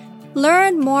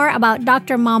 Learn more about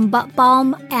Dr. Mom Butt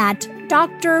Balm at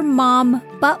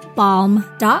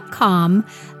drmombuttbalm.com.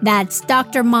 That's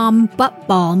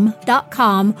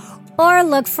drmombuttbalm.com, or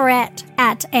look for it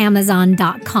at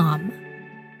amazon.com.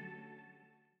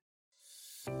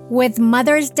 With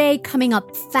Mother's Day coming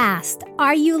up fast,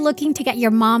 are you looking to get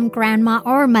your mom, grandma,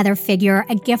 or mother figure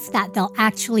a gift that they'll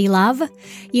actually love?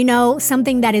 You know,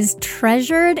 something that is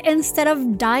treasured instead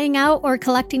of dying out or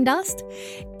collecting dust?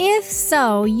 If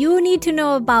so, you need to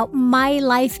know about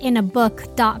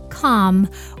mylifeinabook.com,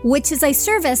 which is a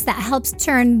service that helps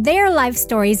turn their life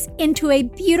stories into a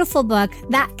beautiful book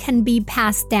that can be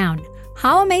passed down.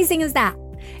 How amazing is that?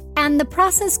 And the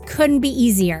process couldn't be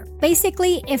easier.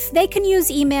 Basically, if they can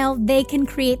use email, they can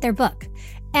create their book.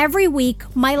 Every week,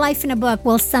 My Life in a Book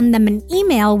will send them an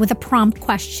email with a prompt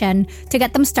question to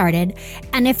get them started.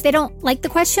 And if they don't like the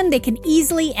question, they can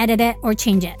easily edit it or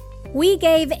change it. We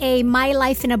gave a My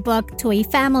Life in a Book to a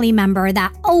family member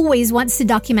that always wants to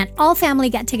document all family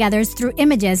get-togethers through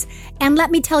images. And let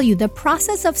me tell you, the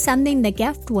process of sending the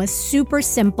gift was super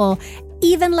simple,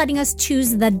 even letting us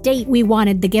choose the date we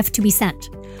wanted the gift to be sent.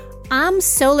 I'm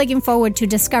so looking forward to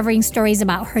discovering stories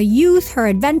about her youth, her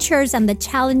adventures, and the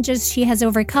challenges she has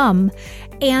overcome.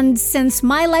 And since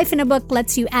My Life in a Book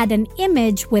lets you add an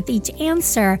image with each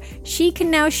answer, she can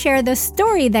now share the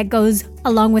story that goes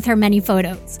along with her many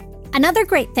photos. Another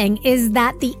great thing is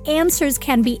that the answers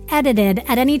can be edited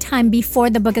at any time before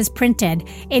the book is printed,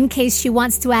 in case she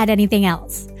wants to add anything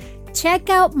else. Check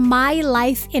out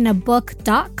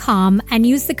mylifeinabook.com and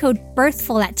use the code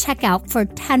BIRTHFUL at checkout for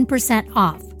 10%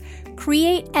 off.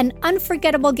 Create an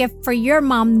unforgettable gift for your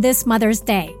mom this Mother's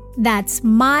Day. That's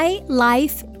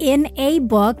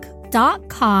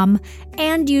mylifeinabook.com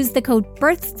and use the code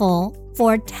BIRTHFUL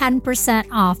for 10%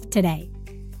 off today.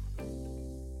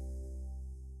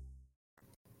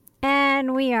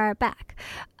 And we are back.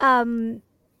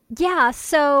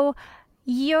 So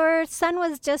your son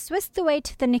was just whisked away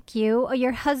to the NICU, or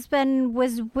your husband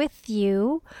was with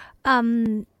you.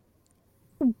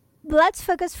 Let's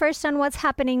focus first on what's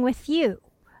happening with you,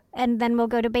 and then we'll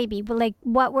go to baby. But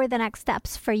what were the next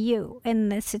steps for you in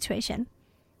this situation?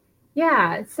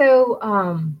 Yeah. So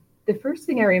the first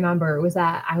thing I remember was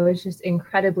that I was just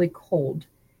incredibly cold.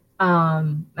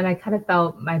 And I kind of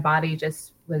felt my body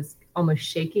just was almost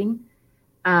shaking.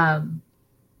 Um,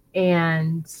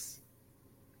 and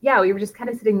yeah, we were just kind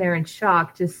of sitting there in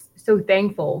shock, just so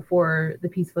thankful for the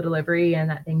peaceful delivery and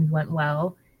that things went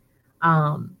well.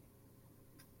 Um,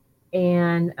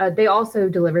 and they also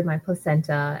delivered my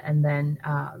placenta, and then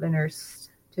the nurse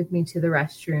took me to the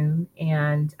restroom.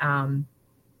 And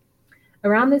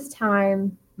around this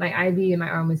time, my IV in my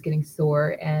arm was getting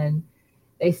sore, and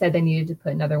they said they needed to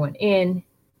put another one in.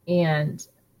 And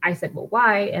I said, well,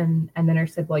 why? And the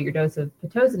nurse said, well, your dose of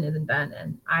Pitocin isn't done.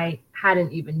 And I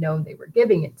hadn't even known they were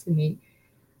giving it to me.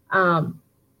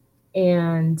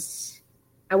 And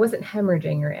I wasn't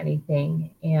hemorrhaging or anything.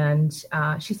 And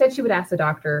she said she would ask the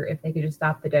doctor if they could just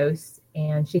stop the dose.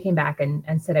 And she came back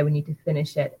and said I would need to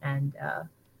finish it. And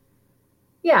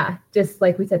yeah, just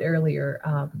like we said earlier,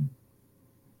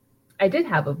 I did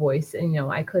have a voice, and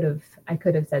I could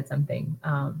have said something.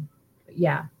 But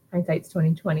yeah, hindsight's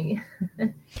 2020.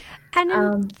 And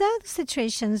in those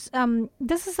situations,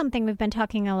 this is something we've been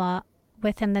talking a lot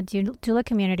within the doula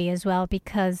community as well,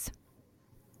 because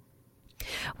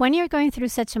when you're going through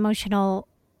such emotional,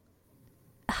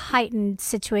 heightened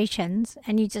situations,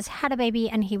 and you just had a baby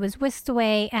and he was whisked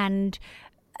away, and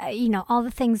all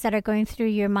the things that are going through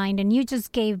your mind, and you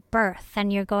just gave birth,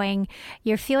 and you're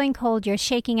feeling cold, you're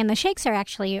shaking, and the shakes are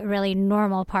actually a really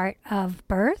normal part of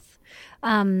birth.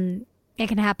 It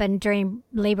can happen during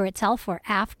labor itself or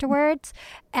afterwards,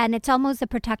 and it's almost a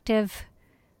protective.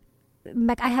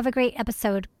 I have a great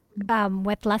episode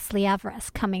with Leslie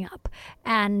Everest coming up,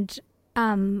 and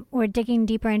we're digging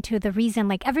deeper into the reason,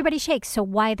 like everybody shakes, so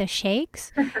why the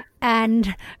shakes?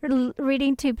 And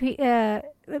reading to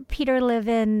Peter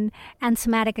Levin and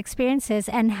somatic experiences,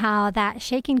 and how that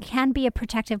shaking can be a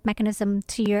protective mechanism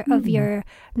to of your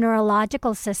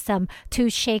neurological system to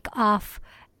shake off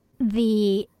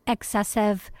the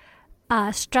excessive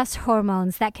stress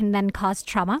hormones that can then cause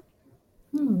trauma.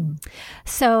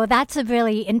 So that's a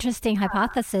really interesting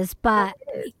hypothesis, but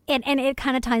it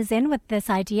kind of ties in with this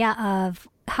idea of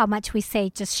how much we say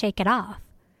just shake it off.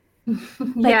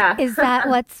 Yeah. Is that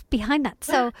what's behind that?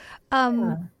 So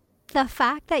the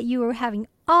fact that you were having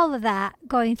all of that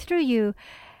going through you,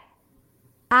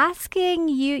 asking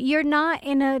you're not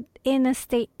in a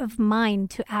state of mind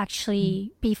to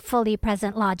actually be fully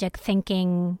present, logic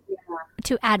thinking,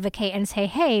 to advocate and say,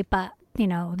 hey, but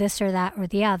this or that or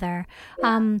the other.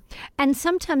 And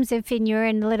sometimes if you're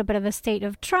in a little bit of a state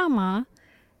of trauma,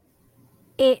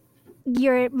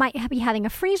 you might be having a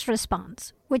freeze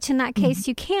response, which in that case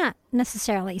you can't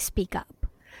necessarily speak up.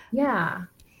 Yeah,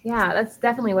 that's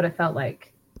definitely what it felt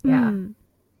like.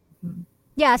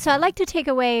 Yeah, so I'd like to take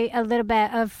away a little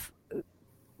bit of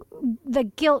the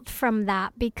guilt from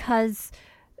that, because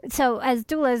so as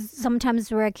doulas,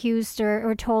 sometimes we're accused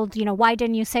or told, why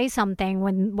didn't you say something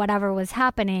when whatever was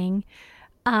happening?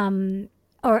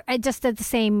 Or just the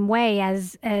same way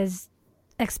as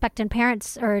expectant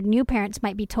parents or new parents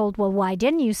might be told, well, why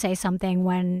didn't you say something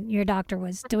when your doctor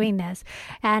was doing this?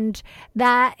 And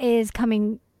that is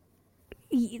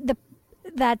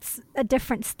that's a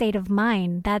different state of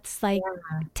mind. That's like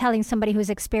telling somebody who's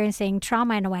experiencing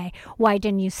trauma in a way, why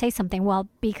didn't you say something? Well,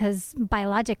 because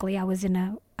biologically I wasn't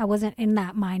in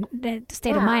that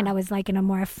state of mind. I was like in a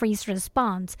more freeze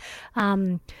response.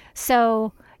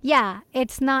 So yeah,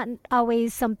 it's not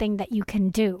always something that you can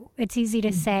do. It's easy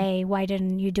to say, why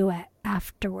didn't you do it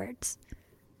afterwards?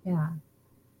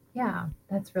 Yeah,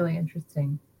 that's really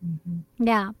interesting.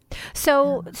 Yeah.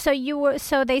 So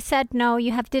they said no.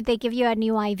 Did they give you a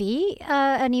new IV,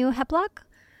 a new Heplock?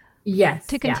 Yes.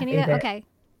 To continue that. Okay.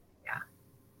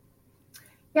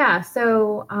 Yeah.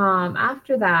 So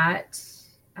after that,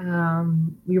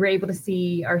 we were able to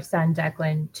see our son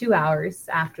Declan 2 hours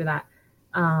after that,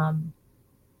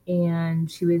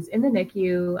 and she was in the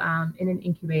NICU in an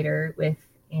incubator with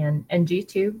an NG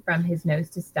tube from his nose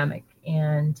to stomach,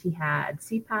 and he had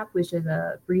CPAP, which is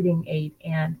a breathing aid.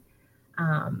 And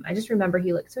I just remember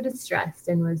he looked so distressed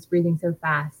and was breathing so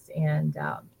fast, and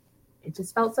it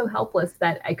just felt so helpless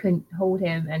that I couldn't hold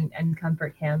him and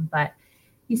comfort him. But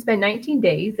he spent 19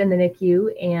 days in the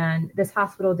NICU, and this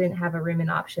hospital didn't have a room-in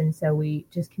option, so we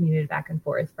just commuted back and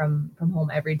forth from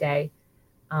home every day.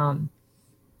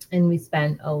 And we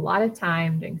spent a lot of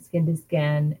time doing skin to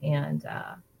skin. And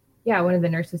one of the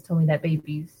nurses told me that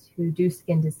babies who do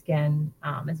skin to skin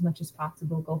as much as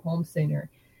possible go home sooner.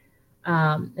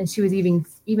 And she was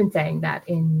even saying that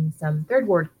in some third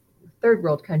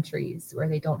world countries where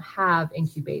they don't have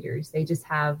incubators, they just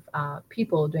have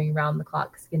people doing round the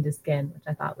clock skin to skin, which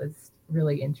I thought was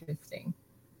really interesting.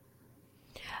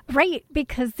 Right,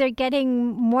 because they're getting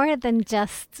more than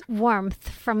just warmth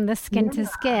from the skin to Yeah.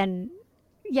 skin.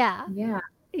 Yeah, Yeah.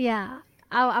 yeah.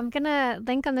 I'm gonna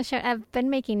link on the show. I've been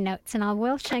making notes, and I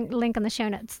will link on the show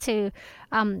notes to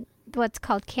what's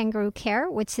called Kangaroo Care,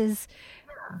 which is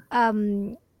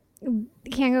um,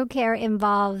 Kangaroo Care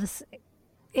involves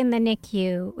in the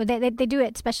NICU. They do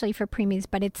it especially for preemies,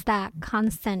 but it's that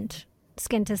constant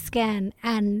skin to skin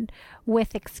and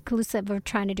with exclusive or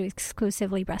trying to do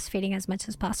exclusively breastfeeding as much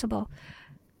as possible.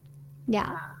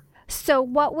 Yeah. Yeah. So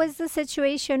what was the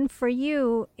situation for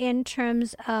you in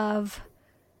terms of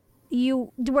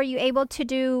you were you able to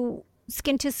do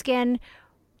skin to skin?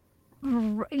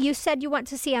 You said you went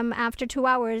to see him after 2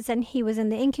 hours and he was in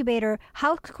the incubator.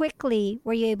 How quickly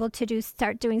were you able to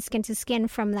start doing skin to skin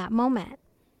from that moment?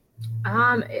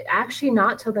 Actually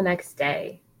not till the next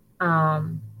day.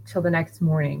 Till the next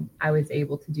morning, I was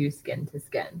able to do skin to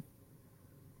skin.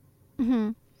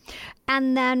 Hmm.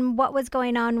 And then what was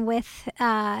going on with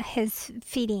his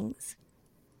feedings?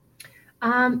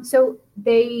 So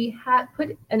they had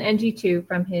put an NG tube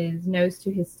from his nose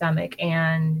to his stomach,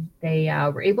 and they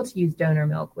were able to use donor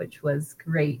milk, which was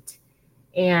great.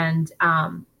 And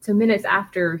so minutes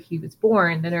after he was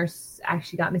born, the nurse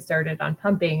actually got me started on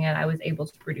pumping, and I was able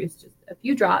to produce just a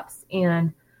few drops.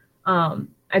 And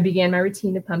I began my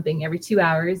routine of pumping every 2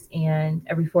 hours and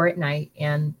every 4 at night.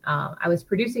 And I was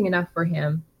producing enough for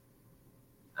him,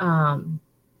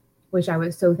 which I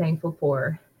was so thankful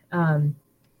for.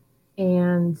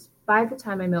 And by the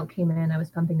time my milk came in, I was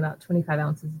pumping about 25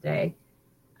 ounces a day.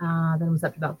 Then it was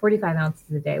up to about 45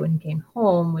 ounces a day when he came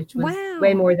home, which was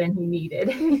way more than he needed.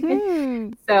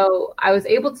 Mm-hmm. So I was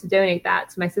able to donate that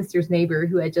to my sister's neighbor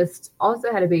who had just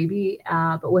also had a baby,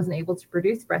 but wasn't able to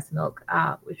produce breast milk,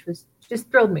 which was just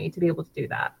thrilled me to be able to do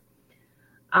that.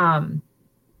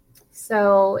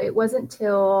 So it wasn't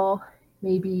till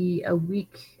maybe a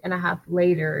week and a half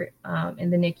later in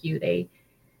the NICU, they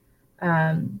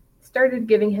started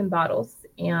giving him bottles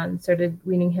and started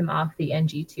weaning him off the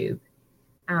NG tube.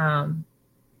 And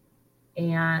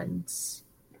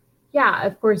yeah,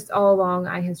 of course, all along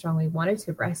I had strongly wanted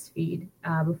to breastfeed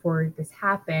before this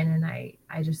happened. And I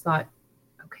just thought,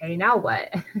 okay, now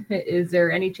what? Is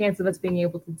there any chance of us being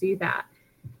able to do that?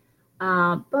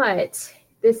 But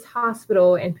this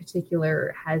hospital in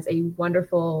particular has a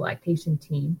wonderful lactation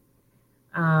team.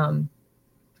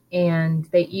 And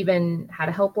they even had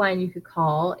a helpline you could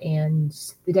call. And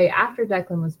the day after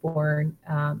Declan was born,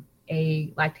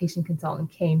 a lactation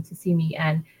consultant came to see me,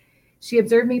 and she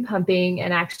observed me pumping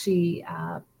and actually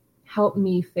helped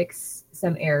me fix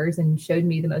some errors and showed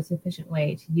me the most efficient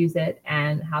way to use it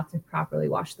and how to properly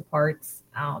wash the parts.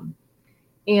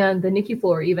 And the NICU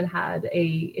floor even had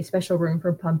a special room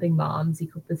for pumping moms,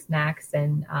 equipped with snacks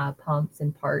and pumps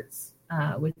and parts,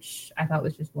 which I thought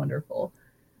was just wonderful.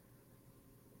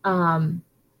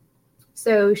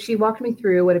 So she walked me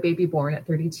through what a baby born at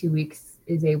 32 weeks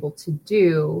is able to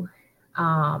do,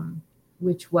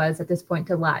 which was at this point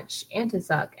to latch and to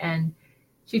suck. And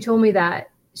she told me that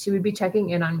she would be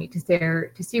checking in on me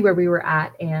to see where we were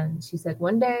at. And she said,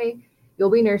 one day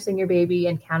you'll be nursing your baby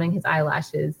and counting his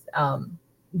eyelashes.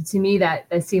 To me,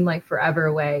 that seemed like forever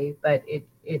away, but it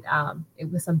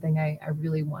was something I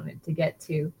really wanted to get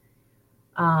to.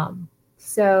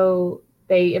 So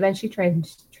they eventually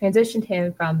transitioned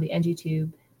him from the NG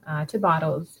tube to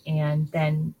bottles, and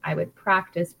then I would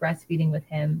practice breastfeeding with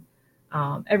him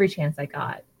every chance I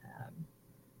got.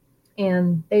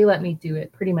 And they let me do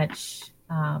it pretty much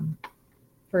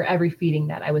for every feeding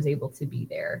that I was able to be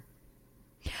there.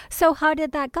 So how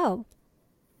did that go?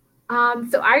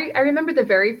 So I remember the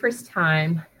very first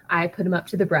time I put him up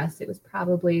to the breast. It was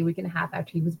probably a week and a half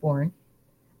after he was born.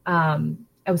 I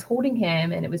was holding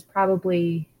him, and it was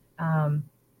probably,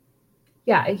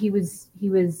 he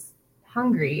was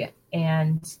hungry,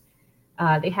 and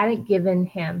they hadn't given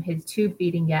him his tube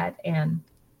feeding yet. And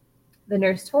the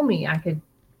nurse told me I could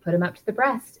put him up to the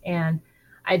breast, and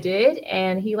I did,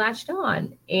 and he latched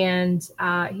on, and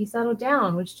he settled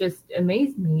down, which just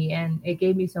amazed me, and it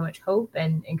gave me so much hope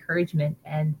and encouragement.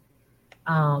 And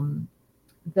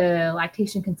the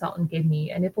lactation consultant gave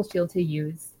me a nipple shield to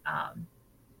use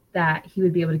that he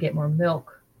would be able to get more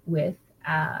milk with.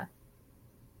 How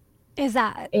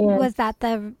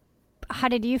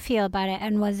did you feel about it?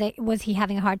 And was he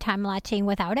having a hard time latching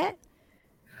without it?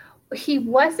 He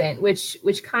wasn't,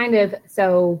 which kind of,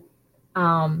 so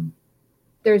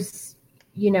there's,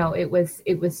 it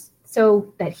was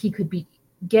so that he could be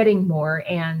getting more.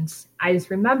 And I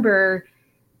just remember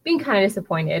being kind of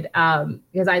disappointed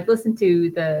because I'd listened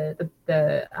to the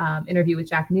interview with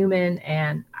Jack Newman,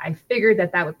 and I figured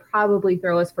that that would probably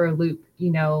throw us for a loop,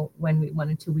 when we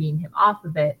wanted to wean him off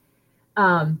of it.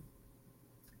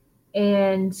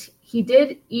 And he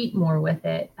did eat more with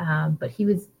it, but he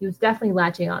was definitely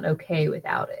latching on okay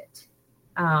without it.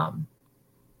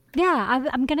 Yeah,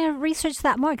 I'm going to research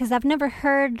that more because I've never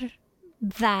heard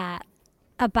that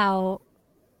about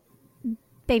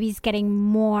babies getting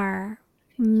more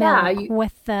milk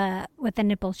with the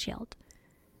nipple shield.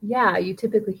 Yeah, you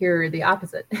typically hear the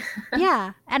opposite.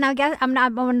 Yeah, and I guess I'm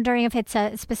not wondering if it's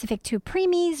specific to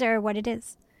preemies or what it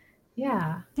is.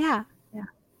 Yeah.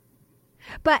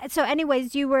 But so,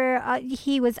 anyways, you were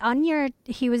he was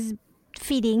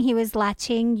feeding, he was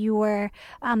latching, you were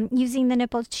using the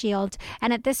nipple shield,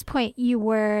 and at this point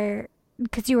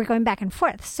because you were going back and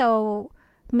forth, so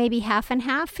maybe half and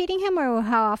half feeding him, or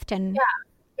how often?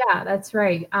 Yeah, that's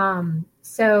right.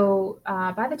 So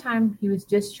by the time he was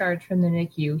discharged from the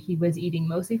NICU, he was eating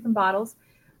mostly from bottles,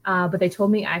 but they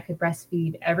told me I could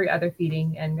breastfeed every other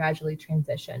feeding and gradually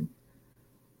transition.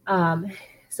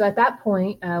 So at that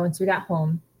point, once we got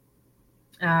home,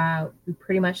 we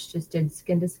pretty much just did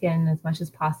skin to skin as much as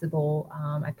possible.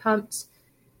 I pumped,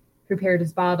 prepared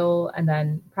his bottle, and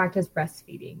then practiced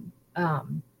breastfeeding.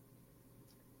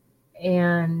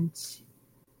 And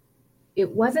it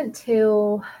wasn't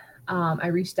till I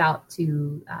reached out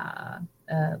to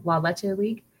La Leche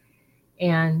League,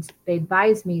 and they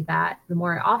advised me that the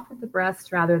more I offered the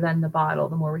breast rather than the bottle,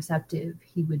 the more receptive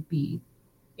he would be.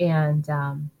 And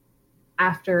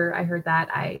after I heard that,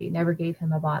 I never gave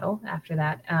him a bottle after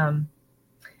that.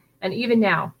 And even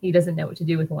now, he doesn't know what to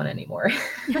do with one anymore.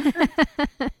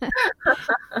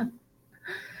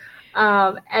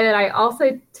 And then I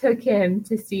also took him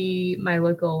to see my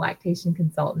local lactation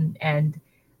consultant, and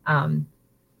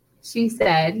she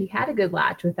said he had a good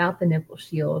latch without the nipple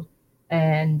shield.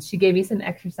 And she gave me some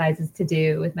exercises to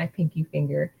do with my pinky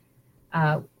finger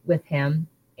with him.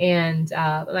 And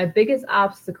my biggest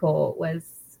obstacle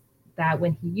was that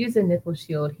when he used a nipple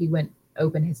shield, he wouldn't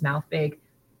open his mouth big,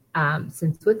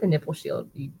 since with the nipple shield,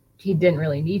 he didn't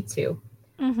really need to.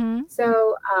 Mm-hmm.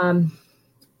 So,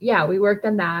 we worked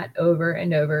on that over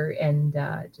and over, and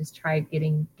just tried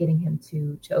getting him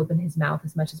to open his mouth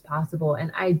as much as possible.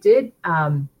 And I did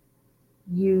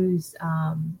use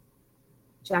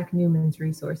Jack Newman's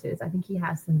resources. I think he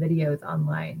has some videos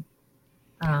online.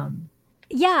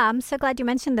 Yeah, I'm so glad you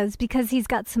mentioned those because he's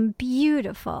got some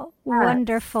beautiful,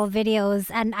 wonderful videos,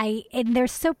 and they're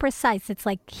so precise. It's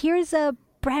like, here's a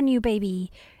brand new baby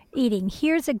eating.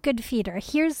 Here's a good feeder.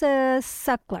 Here's a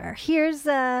suckler. Here's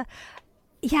a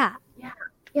Yeah,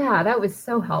 that was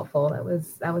so helpful. That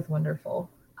was wonderful.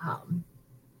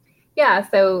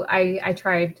 So I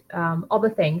tried all the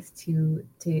things to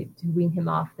wean him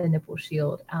off the nipple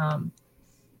shield,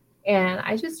 and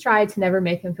I just tried to never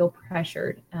make him feel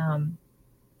pressured.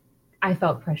 I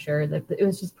felt pressure. That it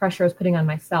was just pressure I was putting on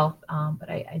myself, but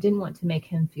I didn't want to make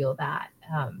him feel that.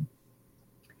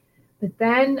 But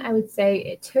then I would say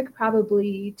it took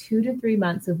probably 2 to 3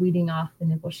 months of weaning off the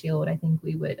nipple shield. I think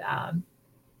we would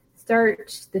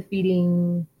start the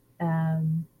feeding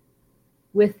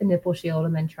with the nipple shield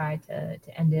and then try to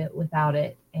end it without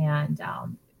it. And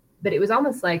but it was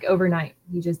almost like overnight.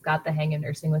 He just got the hang of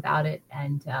nursing without it.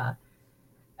 And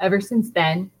ever since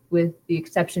then, with the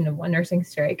exception of one nursing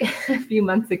strike a few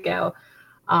months ago,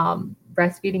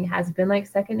 breastfeeding has been like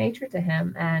second nature to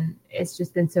him, and it's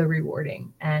just been so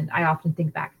rewarding. And I often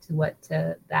think back to what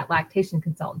that lactation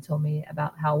consultant told me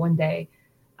about how one day,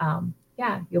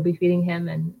 you'll be feeding him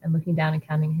and looking down and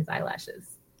counting his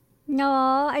eyelashes.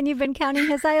 No, and you've been counting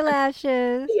his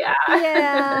eyelashes.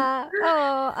 Yeah.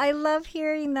 Oh, I love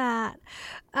hearing that.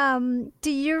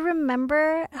 Do you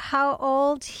remember how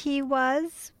old he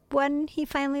was when he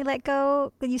finally let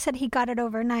go? You said he got it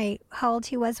overnight. How old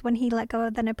he was when he let go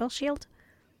of the nipple shield?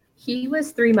 He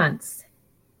was 3 months.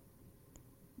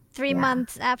 3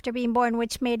 months after being born,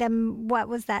 which made him, what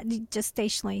was that,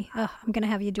 gestationally? Oh, I'm going to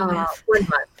have you do math. 1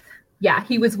 month. Yeah,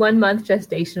 he was 1 month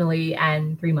gestationally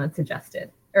and 3 months adjusted,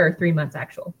 or 3 months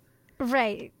actual.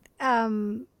 Right.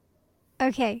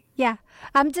 Okay. Yeah.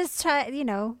 I'm just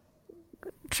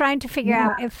trying to figure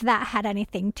out if that had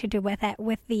anything to do with it,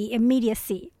 with the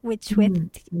immediacy, which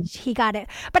he got it.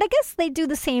 But I guess they do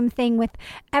the same thing with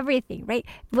everything, right?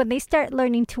 When they start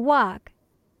learning to walk,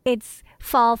 it's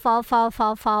fall,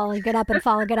 you get up and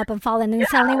fall, and then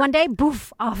suddenly one day,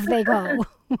 boof, off they go.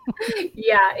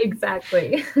 Yeah,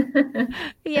 exactly.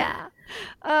 Yeah.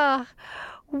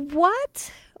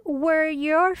 What were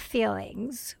your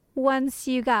feelings once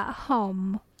you got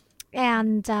home?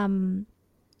 And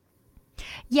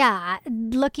Yeah,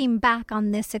 looking back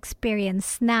on this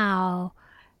experience now,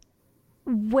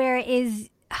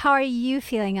 how are you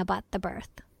feeling about the birth?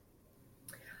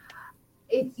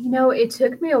 It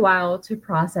took me a while to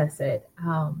process it.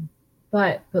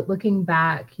 But looking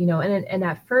back, and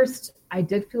at first I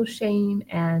did feel shame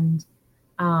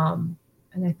um,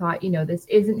 and I thought, this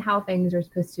isn't how things are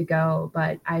supposed to go.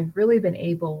 But I've really been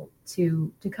able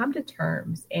to come to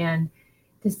terms and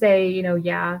to say,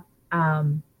 yeah,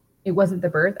 it wasn't the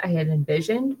birth I had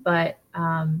envisioned, but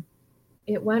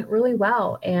it went really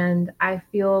well. And I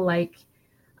feel like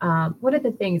one of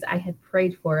the things I had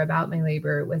prayed for about my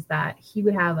labor was that he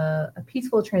would have a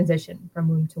peaceful transition from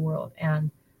womb to world.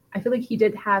 And I feel like he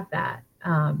did have that.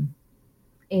 And,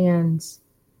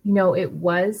 it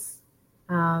was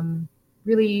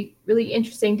really, really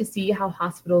interesting to see how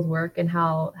hospitals work and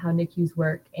how NICUs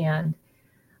work. And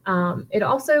it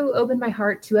also opened my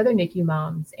heart to other NICU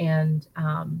moms. And,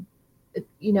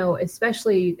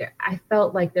 especially I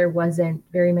felt like there wasn't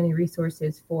very many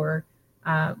resources for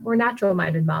more natural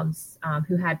minded moms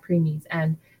who had preemies.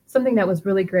 And something that was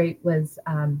really great was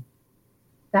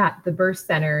that the birth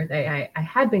center that I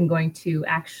had been going to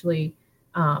actually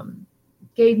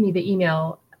gave me the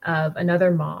email of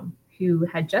another mom who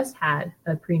had just had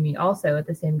a preemie also at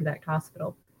the same exact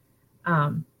hospital.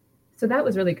 So that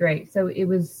was really great. So it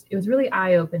was really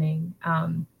eye opening.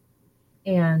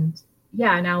 And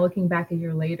yeah, now looking back a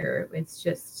year later, it's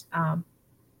just,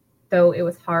 though it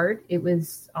was hard, it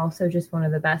was also just one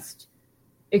of the best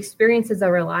experiences of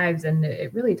our lives. And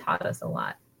it really taught us a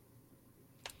lot.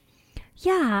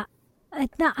 Yeah,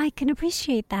 no, I can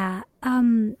appreciate that.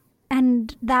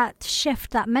 And that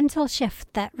shift, that mental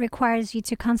shift that requires you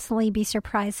to constantly be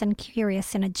surprised and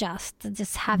curious and adjust,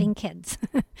 just having kids.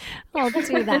 I'll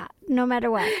do that no matter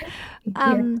what.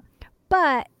 Yeah.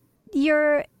 But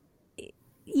you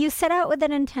set out with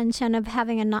an intention of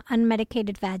having an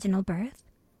unmedicated vaginal birth.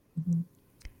 Mhm.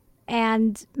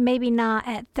 And maybe not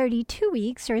at 32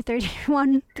 weeks or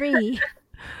 31.3.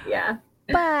 Yeah.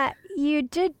 But you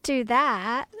did do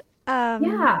that.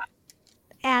 Yeah.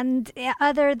 And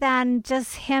other than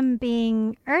just him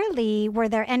being early, were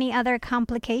there any other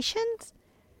complications?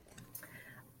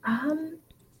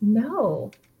 No,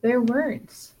 there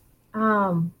weren't.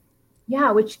 Um,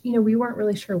 yeah, which, we weren't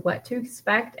really sure what to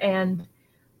expect. And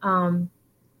um,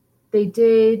 they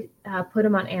did put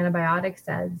him on antibiotics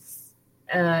as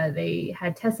they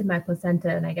had tested my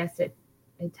placenta, and I guess it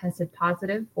tested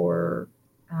positive for,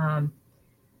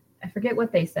 I forget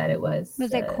what they said it was.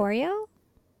 Was it choreo?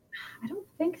 I don't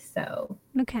think so.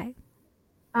 Okay.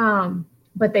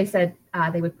 But they said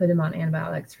they would put him on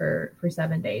antibiotics for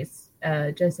 7 days,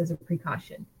 just as a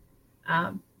precaution,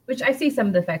 which I see some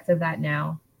of the effects of that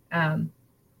now.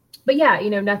 But yeah,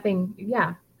 nothing.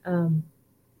 Yeah,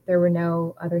 there were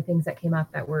no other things that came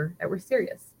up that were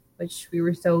serious, which we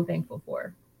were so thankful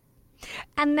for.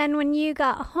 And then when you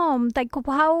got home, like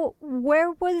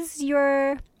where was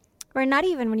your, or not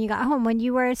even when you got home, when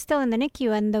you were still in the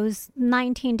NICU and those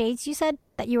 19 days you said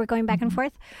that you were going back and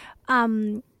forth,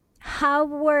 how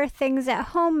were things at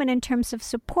home and in terms of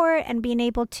support and being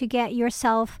able to get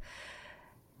yourself,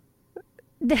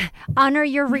 honor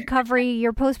your recovery,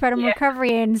 your postpartum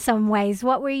recovery in some ways?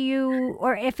 What were you,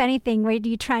 or if anything, were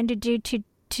you trying to do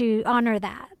to honor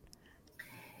that?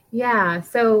 Yeah,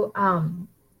 so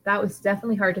that was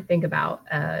definitely hard to think about.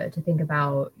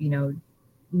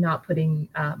 Not putting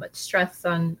much stress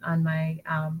on my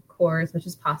core as much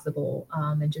as possible,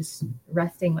 and just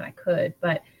resting when I could.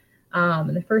 But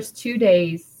in the first 2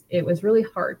 days, it was really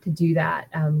hard to do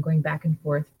that, going back and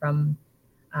forth from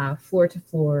floor to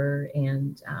floor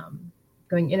and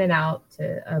going in and out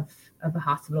of the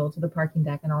hospital to the parking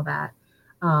deck and all that.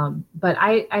 But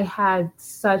I had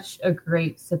such a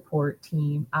great support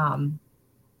team.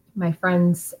 My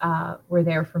friends were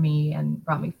there for me and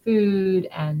brought me food,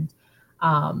 and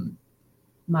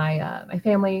my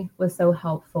family was so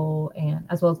helpful, and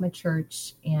as well as my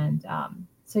church. And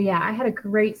so yeah, I had a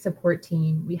great support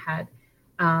team. We had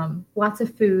lots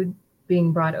of food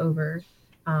being brought over,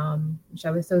 which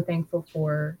I was so thankful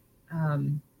for.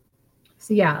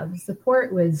 So yeah, the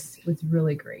support was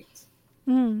really great.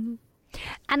 Mm.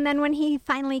 And then when he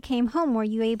finally came home, were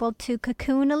you able to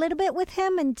cocoon a little bit with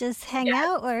him and just hang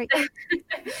out? Or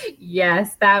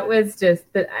Yes, that was just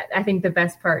I think the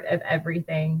best part of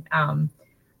everything.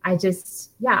 I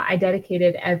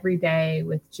dedicated every day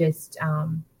with just,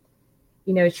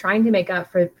 trying to make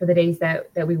up for the days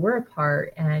that we were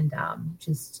apart, and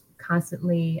just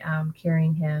constantly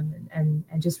carrying him and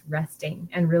just resting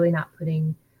and really not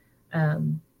putting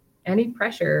any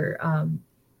pressure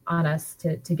on us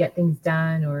to get things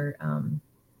done, or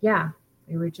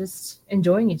we were just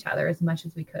enjoying each other as much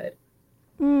as we could.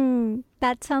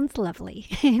 That sounds lovely.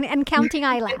 And counting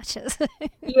eyelashes.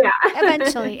 Yeah.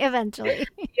 Eventually.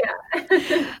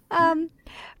 Yeah.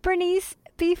 Bernice,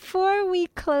 before we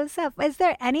close up, is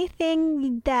there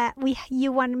anything that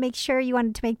you want to make sure you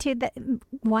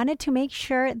wanted to make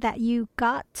sure that you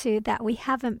got to that we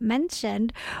haven't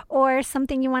mentioned, or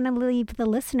something you want to leave the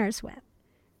listeners with?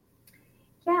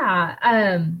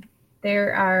 Yeah.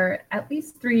 There are at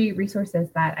least 3 resources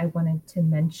that I wanted to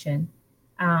mention.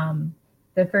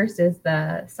 The first is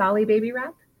the Solly Baby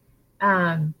Wrap.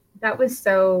 That was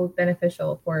so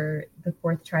beneficial for the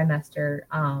 4th trimester.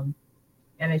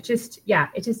 And it just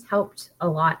helped a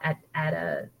lot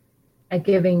at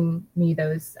giving me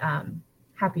those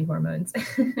happy hormones.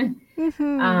 And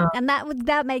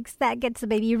that gets the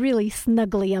baby really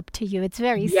snugly up to you. It's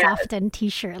very soft and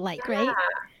t-shirt like, right?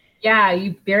 Yeah,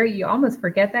 you almost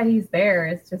forget that he's there.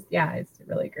 It's just, it's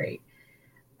really great.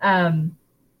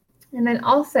 And then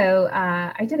also,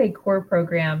 I did a core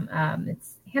program.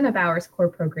 It's Hannah Bauer's core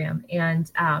program, and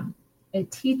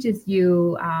it teaches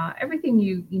you everything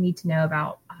you need to know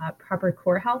about proper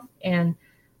core health and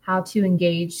how to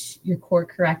engage your core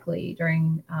correctly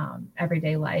during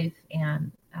everyday life,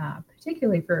 and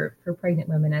particularly for pregnant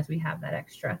women, as we have that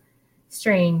extra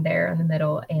strain there in the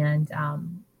middle, and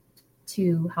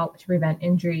to help to prevent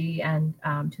injury and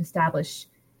to establish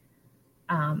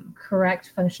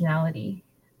correct functionality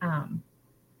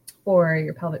for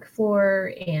your pelvic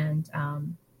floor. And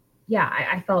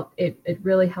I felt it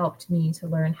really helped me to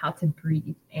learn how to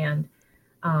breathe and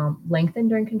lengthen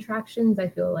during contractions. I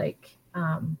feel like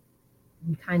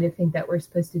we kind of think that we're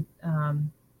supposed to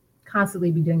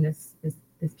constantly be doing this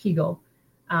Kegel,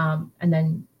 and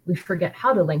then we forget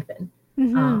how to lengthen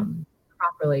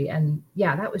properly. And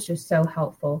that was just so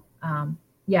helpful. And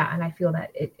I feel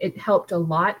that it helped a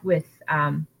lot with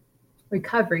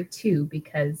recovery too,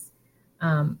 because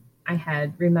I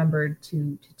had remembered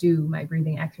to do my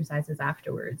breathing exercises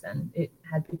afterwards, and it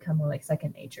had become more like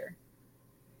second nature.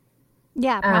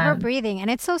 Yeah, proper breathing. And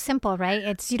it's so simple,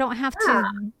 right? You don't have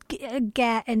to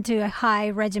get into a high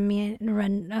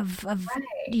regimen of right.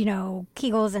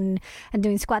 Kegels and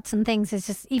doing squats and things. It's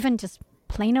just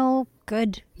plain old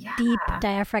good, deep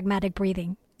diaphragmatic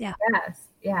breathing. Yeah. Yes.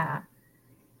 Yeah.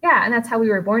 Yeah. And that's how we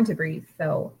were born to breathe.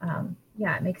 So,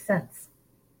 it makes sense.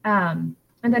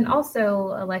 And then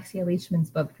also Alexia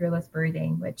Leishman's book, Fearless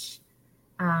Breathing, which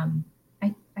I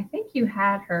think you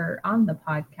had her on the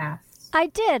podcast. I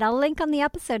did. I'll link on the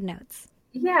episode notes.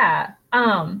 Yeah.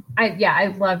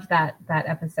 I loved that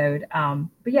episode.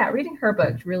 But reading her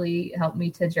book really helped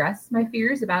me to address my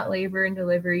fears about labor and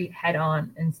delivery head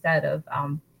on instead of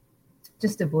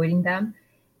just avoiding them.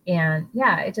 And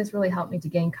it just really helped me to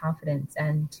gain confidence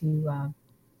and to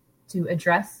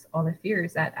address all the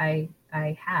fears that I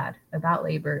had about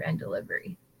labor and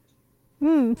delivery.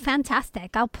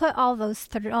 Fantastic. I'll put all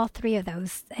 3 of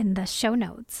those in the show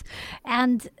notes.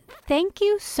 And thank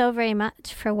you so very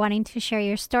much for wanting to share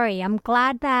your story. I'm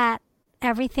glad that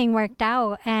everything worked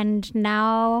out. And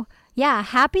now,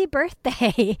 happy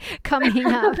birthday coming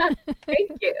up.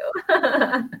 Thank you.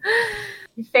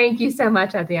 Thank you so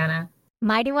much, Adriana.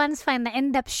 Mighty Ones, find the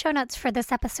in-depth show notes for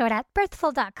this episode at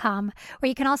birthful.com, where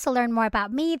you can also learn more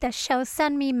about me, the show,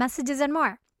 send me messages, and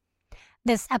more.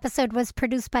 This episode was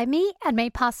produced by me and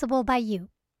made possible by you.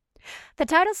 The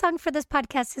title song for this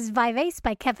podcast is Vivace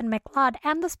by Kevin MacLeod,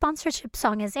 and the sponsorship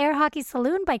song is Air Hockey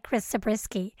Saloon by Chris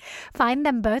Zabriskie. Find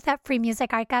them both at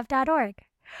freemusicarchive.org.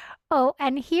 Oh,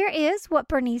 and here is what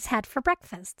Bernice had for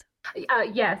breakfast.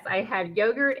 Yes, I had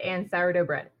yogurt and sourdough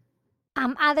bread.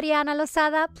 I'm Adriana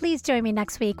Lozada. Please join me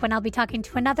next week when I'll be talking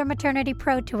to another maternity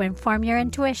pro to inform your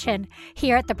intuition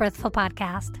here at the Birthful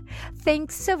Podcast.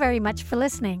 Thanks so very much for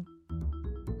listening.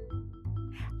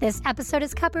 This episode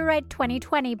is copyright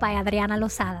 2020 by Adriana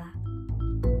Lozada.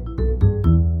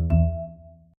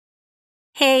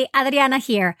 Hey, Adriana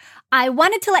here. I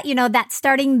wanted to let you know that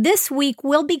starting this week,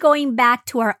 we'll be going back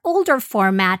to our older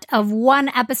format of 1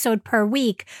 episode per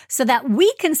week so that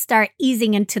we can start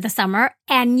easing into the summer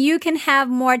and you can have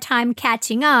more time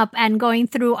catching up and going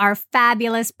through our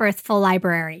fabulous Birthful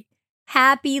library.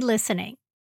 Happy listening.